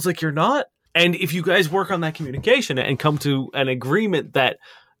of sounds like you're not. And if you guys work on that communication and come to an agreement that,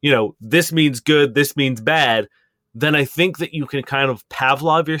 this means good, this means bad, then I think that you can kind of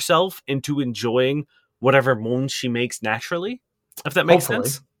Pavlov yourself into enjoying whatever moans she makes naturally, if that makes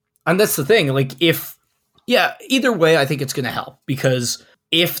sense. And that's the thing. Like either way, I think it's going to help, because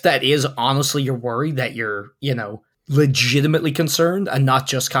if that is honestly your worry, that you're, legitimately concerned and not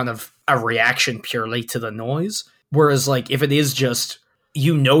just kind of a reaction purely to the noise. Whereas like if it is just,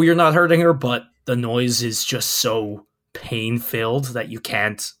 you're not hurting her, but the noise is just so pain-filled that you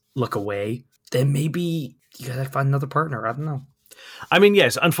can't look away, then maybe you gotta find another partner. I don't know. I mean,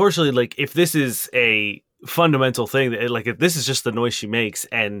 yes, unfortunately, like if this is a fundamental thing, that like if this is just the noise she makes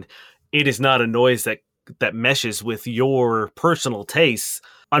and it is not a noise that meshes with your personal tastes,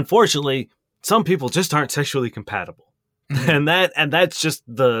 unfortunately, some people just aren't sexually compatible. And that's just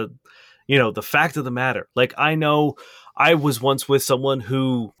the fact of the matter. Like I know I was once with someone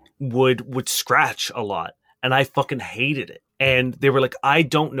who would scratch a lot and I fucking hated it. And they were like, I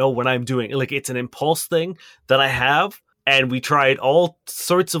don't know what I'm doing. Like it's an impulse thing that I have. And we tried all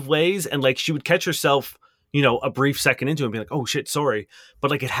sorts of ways. And like she would catch herself, a brief second into it and be like, oh shit, sorry. But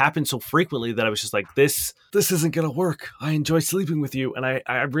like it happened so frequently that I was just like, this isn't going to work. I enjoy sleeping with you and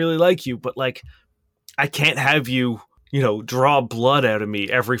I really like you. But like, I can't have you, draw blood out of me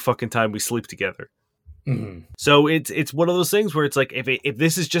every fucking time we sleep together. Mm-hmm. So it's one of those things where it's like, if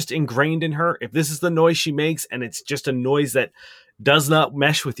this is just ingrained in her, if this is the noise she makes and it's just a noise that does not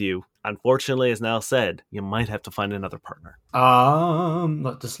mesh with you, unfortunately, as Niall said, you might have to find another partner.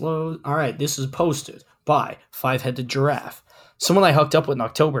 Let this load. All right, this is posted by Five-Headed Giraffe. Someone I hooked up with in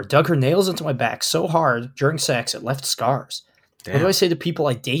October dug her nails into my back so hard during sex it left scars. Damn. What do I say to people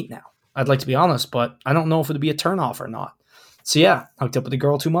I date now? I'd like to be honest, but I don't know if it'd be a turnoff or not. So yeah, hooked up with a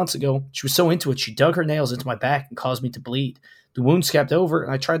girl 2 months ago. She was so into it, she dug her nails into my back and caused me to bleed. The wounds scabbed over,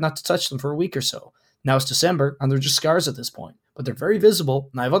 and I tried not to touch them for a week or so. Now it's December, and they're just scars at this point. But they're very visible,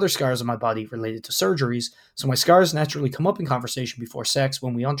 and I have other scars on my body related to surgeries, so my scars naturally come up in conversation before sex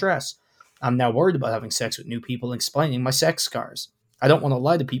when we undress. I'm now worried about having sex with new people and explaining my sex scars. I don't want to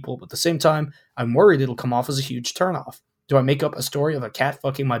lie to people, but at the same time, I'm worried it'll come off as a huge turnoff. Do I make up a story of a cat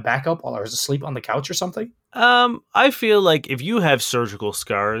fucking my back up while I was asleep on the couch or something? I feel like if you have surgical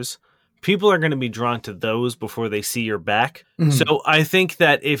scars, people are going to be drawn to those before they see your back. Mm-hmm. So I think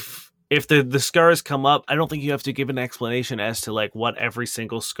that if the scars come up, I don't think you have to give an explanation as to like what every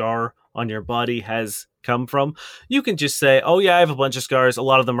single scar on your body has come from. You can just say, oh yeah, I have a bunch of scars. A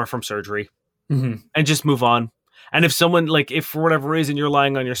lot of them are from surgery. Mm-hmm. And just move on. And if someone, like, if for whatever reason you're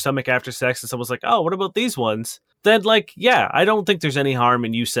lying on your stomach after sex and someone's like, oh, what about these ones? Then, like, yeah, I don't think there's any harm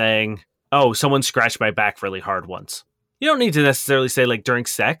in you saying, oh, someone scratched my back really hard once. You don't need to necessarily say, like, during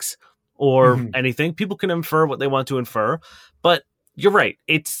sex or anything. People can infer what they want to infer. But you're right.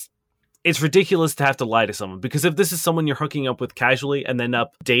 It's ridiculous to have to lie to someone, because if this is someone you're hooking up with casually and then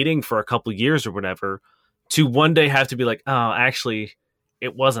up dating for a couple years or whatever, to one day have to be like, oh, actually,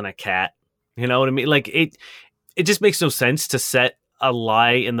 it wasn't a cat. You know what I mean? Like it just makes no sense to set a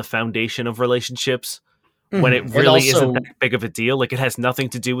lie in the foundation of relationships when it really isn't that big of a deal. Like, it has nothing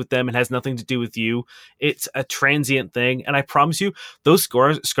to do with them. It has nothing to do with you. It's a transient thing. And I promise you, those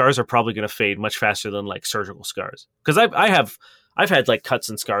scars are probably going to fade much faster than like surgical scars. Because I've had like cuts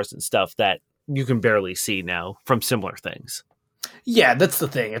and scars and stuff that you can barely see now from similar things. Yeah, that's the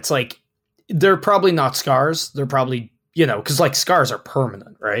thing. It's like, they're probably not scars. They're probably, because like scars are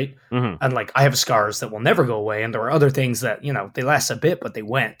permanent, right? Mm-hmm. And like, I have scars that will never go away. And there are other things that, they last a bit, but they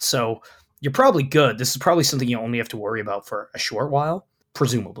went. So you're probably good. This is probably something you only have to worry about for a short while,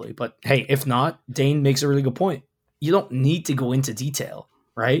 presumably. But hey, if not, Dane makes a really good point. You don't need to go into detail,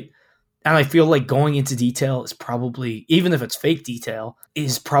 right? And I feel like going into detail is probably, even if it's fake detail,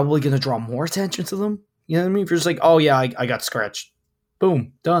 is probably going to draw more attention to them. You know what I mean? If you're just like, oh yeah, I got scratched.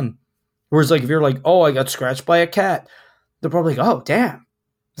 Boom, done. Whereas like, if you're like, oh, I got scratched by a cat, they're probably like, oh, damn,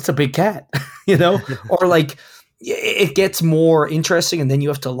 that's a big cat, Or like, it gets more interesting and then you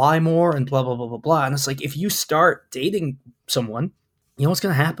have to lie more and blah, blah, blah, blah, blah. And it's like, if you start dating someone, you know what's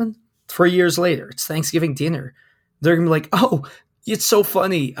going to happen? 3 years later, it's Thanksgiving dinner. They're going to be like, oh, it's so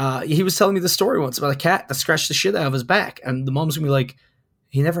funny. He was telling me the story once about a cat that scratched the shit out of his back. And the mom's going to be like,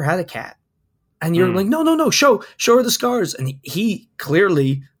 he never had a cat. And you're like, no, show her the scars. And he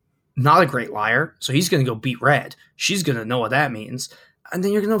clearly not a great liar. So he's going to go beat red. She's going to know what that means. And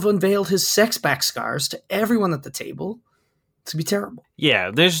then you're going to have unveiled his sex back scars to everyone at the table. It's going to be terrible.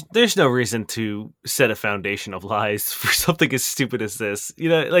 Yeah, there's no reason to set a foundation of lies for something as stupid as this.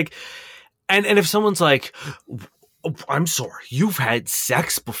 Like, and if someone's like, I'm sorry, you've had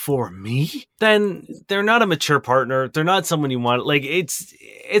sex before me? Then they're not a mature partner. They're not someone you want. Like,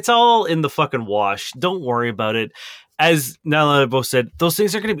 it's all in the fucking wash. Don't worry about it. As Nala both said, those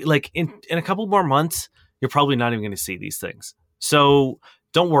things are going to be like in a couple more months, you're probably not even going to see these things. So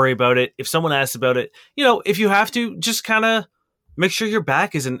don't worry about it. If someone asks about it, if you have to, just kind of make sure your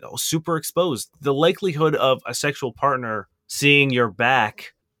back isn't super exposed. The likelihood of a sexual partner seeing your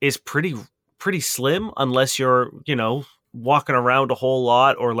back is pretty slim unless you're, walking around a whole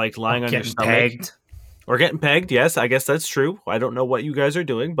lot or like lying on your stomach. Pegged. Or getting pegged. Yes, I guess that's true. I don't know what you guys are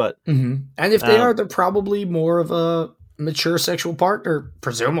doing, but... Mm-hmm. And if they are, they're probably more of a mature sexual partner,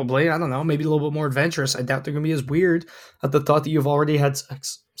 presumably. I don't know, maybe a little bit more adventurous. I doubt they're going to be as weird at the thought that you've already had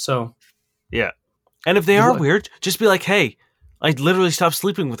sex. So... Yeah. And if they are weird, just be like, hey, I literally stopped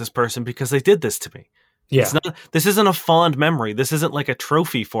sleeping with this person because they did this to me. Yeah. This isn't a fond memory. This isn't like a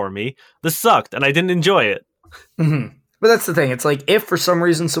trophy for me. This sucked, and I didn't enjoy it. Mm-hmm. But that's the thing. It's like, if for some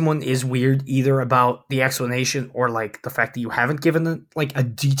reason someone is weird, either about the explanation or like the fact that you haven't given them like a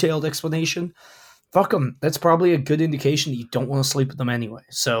detailed explanation, fuck them. That's probably a good indication that you don't want to sleep with them anyway.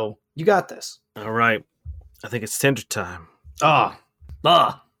 So you got this. All right. I think it's Tinder time. Blah.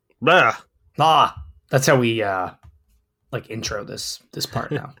 That's how we intro this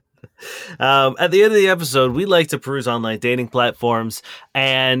part now. At the end of the episode, we like to peruse online dating platforms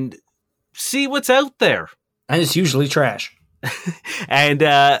and see what's out there. And it's usually trash.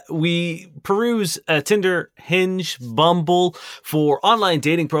 And we peruse Tinder, Hinge, Bumble for online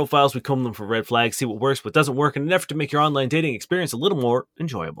dating profiles. We comb them for red flags, see what works, what doesn't work in an effort to make your online dating experience a little more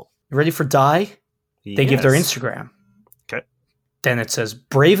enjoyable. You ready for Die? They give their Instagram. Okay. Then it says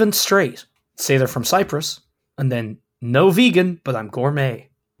brave and straight. Say they're from Cyprus. And then no vegan, but I'm gourmet.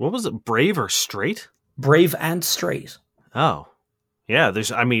 What was it? Brave or straight? Brave and straight. Oh. Yeah,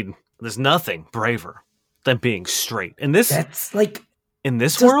 there's nothing braver than being straight. And this that's like in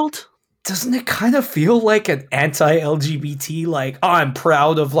this world? Doesn't it kind of feel like an anti-LGBT, like, oh, I'm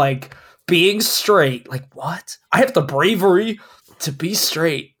proud of like being straight? Like, what? I have the bravery to be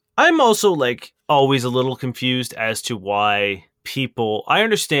straight. I'm also like always a little confused as to why people, I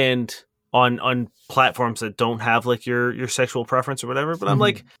understand on platforms that don't have like your sexual preference or whatever, but I'm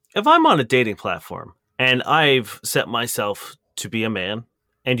like, if I'm on a dating platform and I've set myself to be a man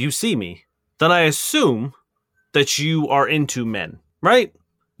and you see me, then I assume that you are into men, right?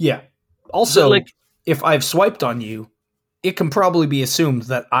 Yeah. Also, like, if I've swiped on you, it can probably be assumed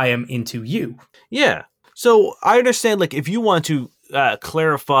that I am into you. Yeah. So I understand, like, if you want to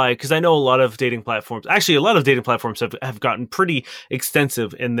clarify, because I know a lot of dating platforms have gotten pretty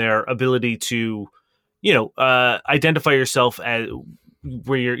extensive in their ability to, identify yourself as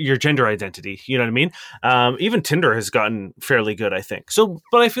where your gender identity, you know what I mean? Even Tinder has gotten fairly good, I think. So,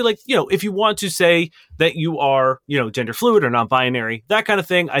 but I feel like, if you want to say that you are, gender fluid or non-binary, that kind of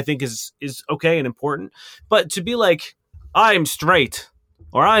thing, I think is okay and important. But to be like, I'm straight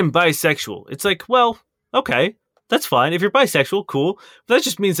or I'm bisexual, it's like, well, okay, That's fine. If you're bisexual, cool. But that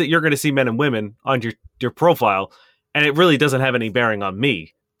just means that you're going to see men and women on your profile, and it really doesn't have any bearing on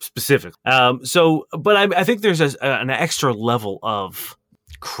me specifically. But I think there's an extra level of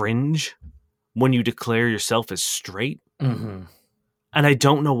cringe when you declare yourself as straight. Mm-hmm. And I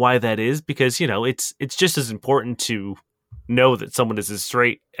don't know why that is, because, it's just as important to know that someone is as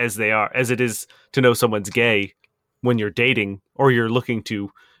straight as they are as it is to know someone's gay when you're dating or you're looking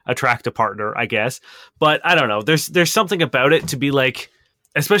to attract a partner, I guess. But I don't know. There's something about it to be like,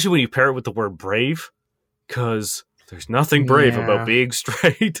 especially when you pair it with the word brave, because there's nothing brave about being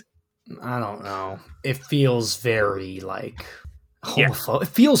straight. I don't know. It feels very like homophobic. It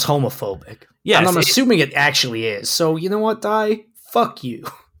feels homophobic. Yeah, and I'm assuming it actually is. So you know what, Di? Fuck you.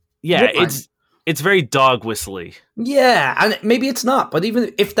 Yeah, it's very dog whistly. Yeah, and maybe it's not, but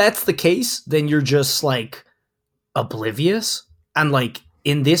even if that's the case, then you're just like oblivious. And like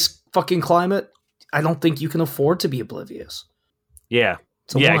in this fucking climate, I don't think you can afford to be oblivious. Yeah.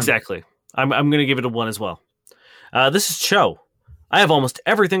 Yeah, exactly. I'm going to give it a 1 as well. This is Cho. I have almost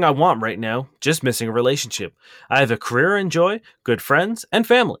everything I want right now, just missing a relationship. I have a career I enjoy, good friends, and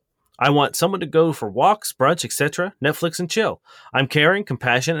family. I want someone to go for walks, brunch, etc., Netflix and chill. I'm caring,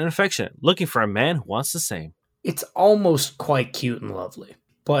 compassionate, and affectionate, looking for a man who wants the same. It's almost quite cute and lovely,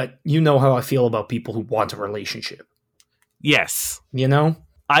 but you know how I feel about people who want a relationship. Yes. You know?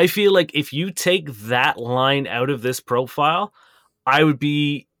 I feel like if you take that line out of this profile, I would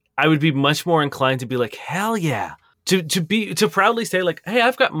be much more inclined to be like, hell yeah. To proudly say like, hey,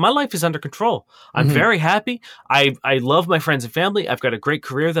 my life is under control. I'm very happy. I love my friends and family. I've got a great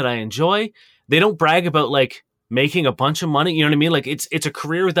career that I enjoy. They don't brag about like making a bunch of money. You know what I mean? Like it's a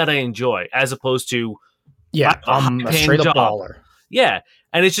career that I enjoy as opposed to I'm a straight up baller. Yeah.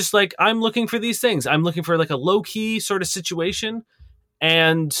 And it's just like, I'm looking for these things. I'm looking for like a low key sort of situation.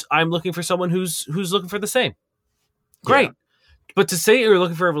 And I'm looking for someone who's looking for the same. Great. Yeah. But to say you're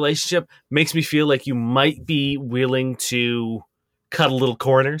looking for a relationship makes me feel like you might be willing to cut a little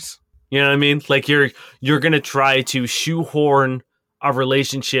corners. You know what I mean? Like you're going to try to shoehorn a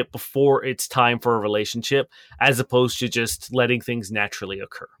relationship before it's time for a relationship, as opposed to just letting things naturally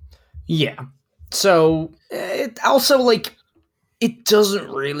occur. Yeah. So it also like, it doesn't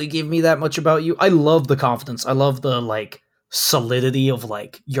really give me that much about you. I love the confidence. I love the like solidity of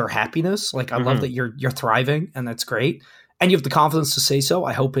like your happiness. Like I love that you're thriving, and that's great. And you have the confidence to say so.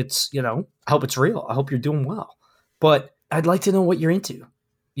 I hope it's, I hope it's real. I hope you're doing well. But I'd like to know what you're into.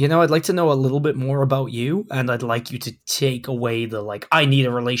 I'd like to know a little bit more about you, and I'd like you to take away the like, I need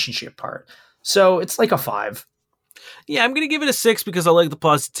a relationship part. So it's like a 5. Yeah, I'm going to give it a 6 because I like the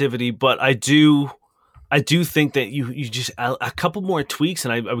positivity, but I do think that you just a couple more tweaks,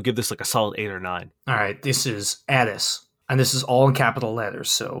 and I would give this like a solid 8 or 9. All right, this is Addis, and this is all in capital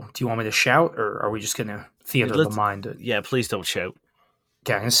letters. So do you want me to shout, or are we just going to theater of the mind it? Yeah, please don't shout.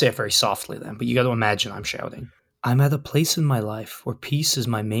 Okay, I'm going to say it very softly then, but you got to imagine I'm shouting. I'm at a place in my life where peace is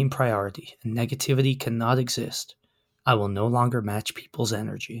my main priority and negativity cannot exist. I will no longer match people's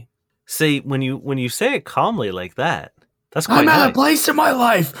energy. See, when you say it calmly like that, that's quite I'm nice. at a place in my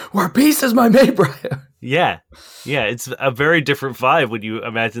life where peace is my main priority. Yeah, it's a very different vibe when you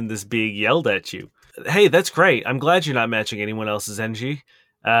imagine this being yelled at you. Hey, that's great. I'm glad you're not matching anyone else's energy.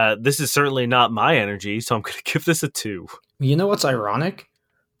 This is certainly not my energy, so I'm going to give this a 2. You know what's ironic?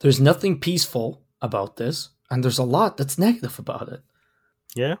 There's nothing peaceful about this, and there's a lot that's negative about it.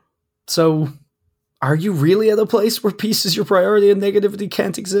 Yeah. So, are you really at a place where peace is your priority and negativity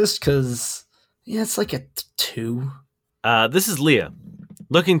can't exist? Because, yeah, it's like a 2. This is Leah.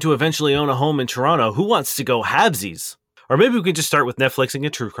 Looking to eventually own a home in Toronto. Who wants to go halvesies? Or maybe we can just start with Netflixing a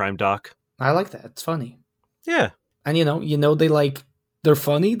true crime doc. I like that. It's funny. Yeah. And they're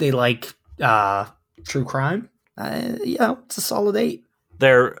funny. They like true crime. It's a solid 8.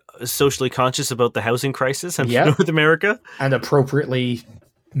 They're socially conscious about the housing crisis in North America. And appropriately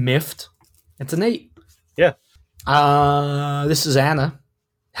miffed. It's an 8. Yeah. This is Anna.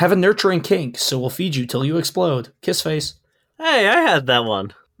 Have a nurturing kink, so we'll feed you till you explode. Kiss face. Hey, I had that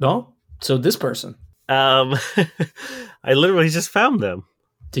one. No? So this person. I literally just found them.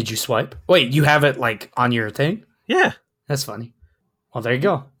 Did you swipe? Wait, you have it like on your thing? Yeah. That's funny. Well, there you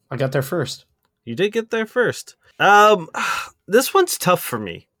go. I got there first. You did get there first. This one's tough for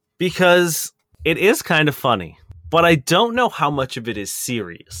me because it is kind of funny, but I don't know how much of it is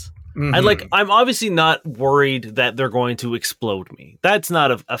serious. Mm-hmm. I'm obviously not worried that they're going to explode me. That's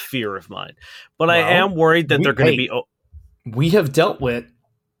not a fear of mine. But I am worried that they're going to be... We have dealt with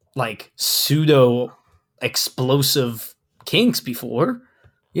like pseudo explosive kinks before.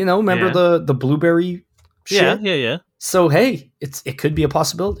 Remember the blueberry shit? Yeah. So hey, it could be a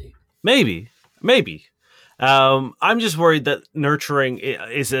possibility. Maybe. I'm just worried that nurturing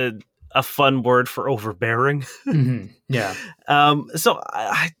is a fun word for overbearing. Yeah. So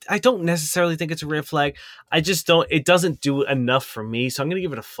I don't necessarily think it's a red flag. I just don't. It doesn't do enough for me. So I'm going to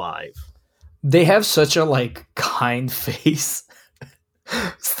give it a 5. They have such a like kind face.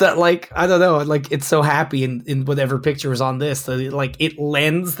 It's that like I don't know, like it's so happy in whatever picture is on this that it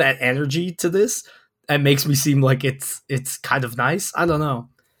lends that energy to this and makes me seem like it's kind of nice. I don't know.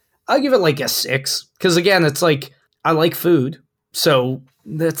 I'll give it like a 6 because again, it's like I like food, so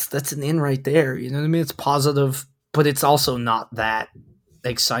that's an in right there. You know what I mean? It's positive, but it's also not that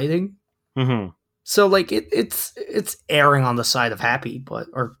exciting. Mm-hmm. So like it's erring on the side of happy,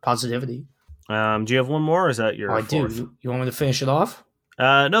 or positivity. Do you have one more? Or is that your? I fourth? do. You want me to finish it off?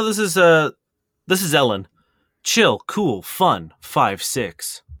 No. This is Ellen. Chill, cool, fun.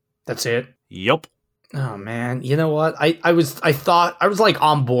 5-6. That's it. Yup. Oh man, you know what? I thought I was like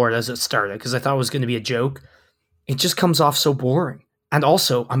on board as it started because I thought it was going to be a joke. It just comes off so boring. And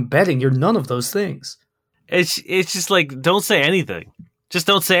also, I'm betting you're none of those things. It's just like don't say anything. Just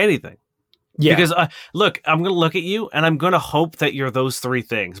don't say anything. Yeah. Because look, I'm gonna look at you and I'm gonna hope that you're those 3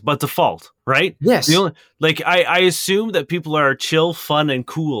 things, but default, right? Yes. I assume that people are chill, fun, and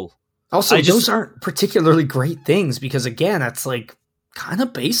cool. Also, those aren't particularly great things because again, that's like kind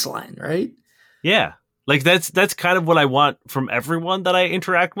of baseline, right? Yeah. Like that's kind of what I want from everyone that I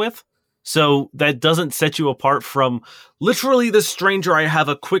interact with. So that doesn't set you apart from literally the stranger I have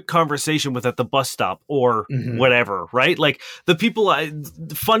a quick conversation with at the bus stop or whatever, right? Like the people,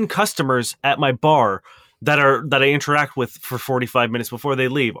 fun customers at my bar that I interact with for 45 minutes before they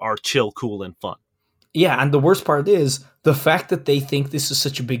leave are chill, cool, and fun. Yeah, and the worst part is the fact that they think this is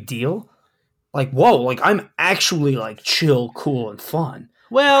such a big deal. Like, whoa, like I'm actually like chill, cool, and fun.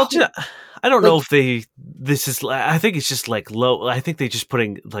 Well, I don't know if this is, I think it's just like low. I think they just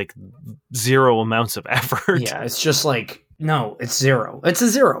putting like 0 amounts of effort. Yeah, it's just like, no, it's 0. It's a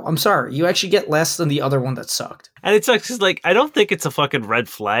 0. I'm sorry. You actually get less than the other one that sucked. And it's like, I don't think it's a fucking red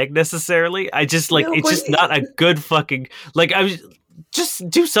flag necessarily. I just like, it's just not a good fucking, like, just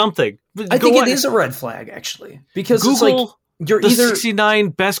do something. I think it is a red flag actually. Because Google it's like, you're the either 69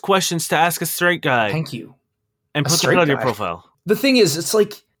 best questions to ask a straight guy. Thank you. And put that on your profile. The thing is, it's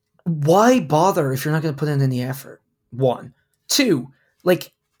like, why bother if you're not going to put in any effort? 1. 2,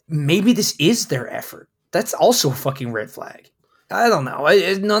 like, maybe this is their effort. That's also a fucking red flag. I don't know.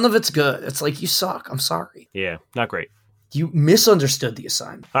 None of it's good. It's like, you suck. I'm sorry. Yeah, not great. You misunderstood the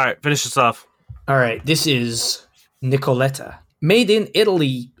assignment. All right, finish this off. All right, this is Nicoletta. Made in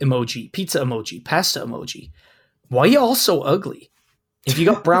Italy emoji, pizza emoji, pasta emoji. Why you all so ugly? If you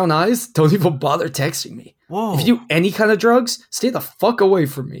got brown eyes, don't even bother texting me. Whoa. If you do any kind of drugs, stay the fuck away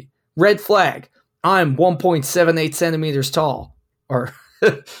from me. Red flag. I'm 1.78 centimeters tall. Or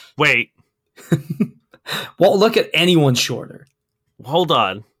wait. Won't look at anyone shorter. Hold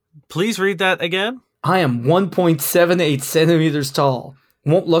on. Please read that again. I am 1.78 centimeters tall.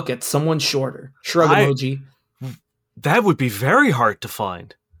 Won't look at someone shorter. Shrug emoji. That would be very hard to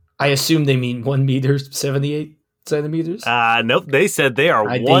find. I assume they mean 1 meter 78 centimeters. Nope. They said they are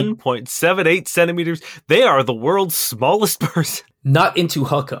 1.78 centimeters. They are the world's smallest person. Not into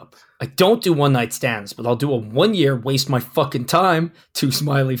hookup. I don't do one night stands, but I'll do a 1 year waste my fucking time. 2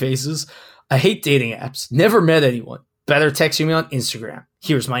 smiley faces. I hate dating apps. Never met anyone. Better texting me on Instagram.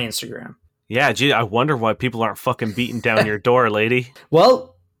 Here's my Instagram. Yeah, gee, I wonder why people aren't fucking beating down your door, lady.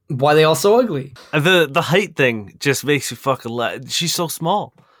 Well, why they all so ugly? The height thing just makes you fucking she's so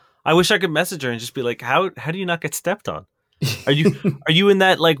small. I wish I could message her and just be like, how do you not get stepped on? Are you in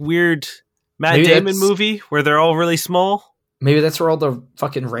that like weird Matt Damon movie where they're all really small? Maybe that's where all the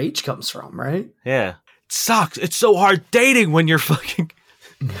fucking rage comes from, right? Yeah. It sucks. It's so hard dating when you're fucking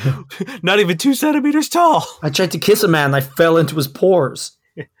not even 2 centimeters tall. I tried to kiss a man. I fell into his pores.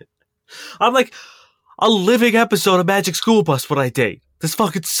 I'm like a living episode of Magic School Bus when I date. This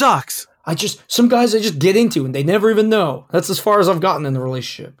fucking sucks. Some guys I just get into and they never even know. That's as far as I've gotten in the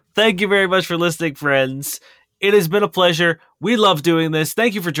relationship. Thank you very much for listening, friends. It has been a pleasure. We love doing this.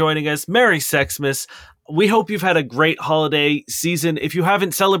 Thank you for joining us. Merry Sexmas. We hope you've had a great holiday season. If you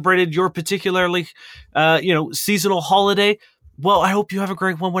haven't celebrated your particularly, seasonal holiday, well, I hope you have a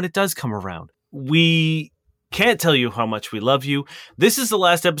great one when it does come around. We can't tell you how much we love you. This is the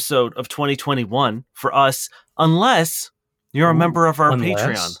last episode of 2021 for us, unless you're a member of our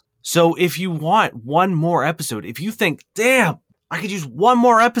Patreon. So if you want one more episode, if you think, damn, I could use one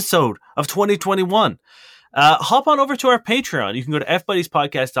more episode of 2021, hop on over to our Patreon. You can go to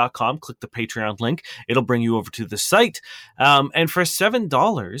fbuddiespodcast.com, click the Patreon link. It'll bring you over to the site. And for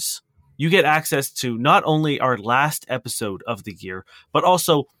 $7, you get access to not only our last episode of the year, but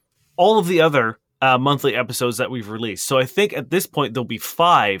also all of the other monthly episodes that we've released. So I think at this point there'll be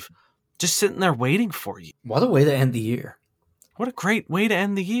 5 just sitting there waiting for you. What a way to end the year. What a great way to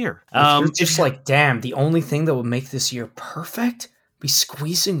end the year. You're just like, damn, the only thing that would make this year perfect be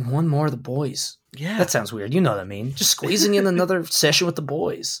squeezing one more of the boys. Yeah. That sounds weird. You know what I mean. Just squeezing in another session with the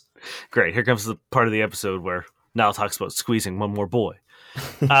boys. Great. Here comes the part of the episode where Niall talks about squeezing one more boy.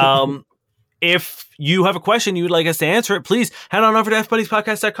 If you have a question you would like us to answer it, please head on over to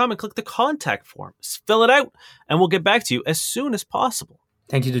fbuddiespodcast.com and click the contact form. Fill it out, and we'll get back to you as soon as possible.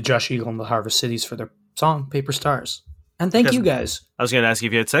 Thank you to Josh Eagle and the Harvest Cities for their song, Paper Stars. And thank you guys. I was going to ask you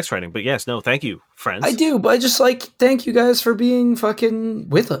if you had sex writing, but yes, no, thank you, friends. I do, but I just thank you guys for being fucking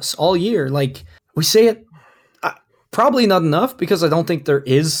with us all year. Like, we say it probably not enough because I don't think there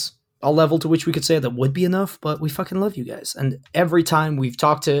is a level to which we could say that would be enough, but we fucking love you guys. And every time we've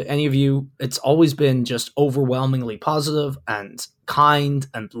talked to any of you, it's always been just overwhelmingly positive and kind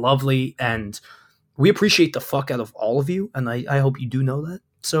and lovely. And we appreciate the fuck out of all of you. And I hope you do know that.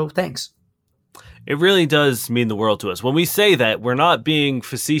 So thanks. It really does mean the world to us. When we say that, we're not being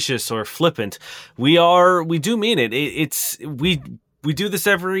facetious or flippant. We do mean it. We do this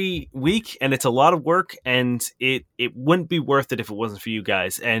every week, and it's a lot of work, and it wouldn't be worth it if it wasn't for you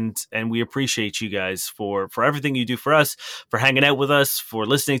guys. And we appreciate you guys for everything you do for us, for hanging out with us, for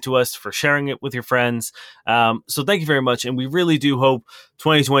listening to us, for sharing it with your friends. So thank you very much. And we really do hope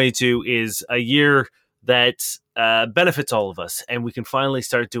 2022 is a year that benefits all of us, and we can finally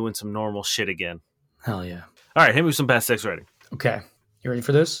start doing some normal shit again. Hell yeah. All right, hit me with some past sex writing. Okay. You ready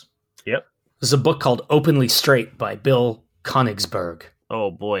for this? Yep. This is a book called Openly Straight by Bill Konigsberg. Oh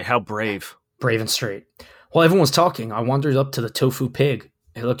boy, how brave. Brave and straight. While everyone was talking, I wandered up to the tofu pig.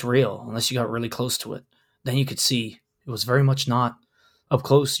 It looked real, unless you got really close to it. Then you could see it was very much not. Up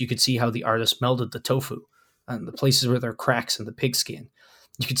close, you could see how the artist melded the tofu and the places where there are cracks in the pig skin.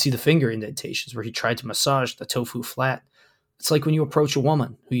 You could see the finger indentations where he tried to massage the tofu flat. It's like when you approach a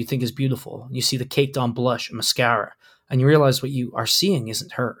woman who you think is beautiful, and you see the caked on blush and mascara, and you realize what you are seeing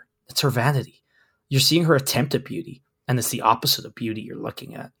isn't her. It's her vanity. You're seeing her attempt at beauty, and it's the opposite of beauty you're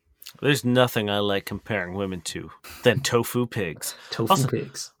looking at. There's nothing I like comparing women to than tofu pigs.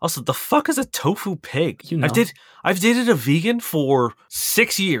 Pigs. Also, the fuck is a tofu pig? You know. I've dated a vegan for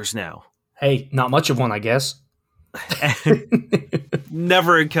 6 years now. Hey, not much of one, I guess.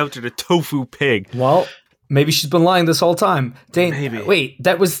 Never encountered a tofu pig. Well, maybe she's been lying this whole time. Dane, Maybe. Wait,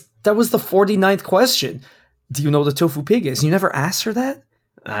 that was the 49th question. Do you know what a tofu pig is? You never asked her that?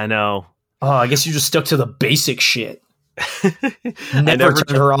 I know. Oh, I guess you just stuck to the basic shit. Never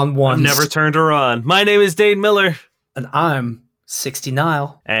turned her on once. I've never turned her on. My name is Dane Miller. And I'm 60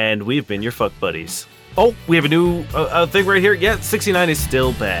 Nile. And we've been your fuck buddies. Oh, we have a new thing right here. Yeah, 69 is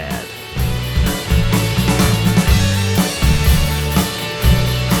still bad.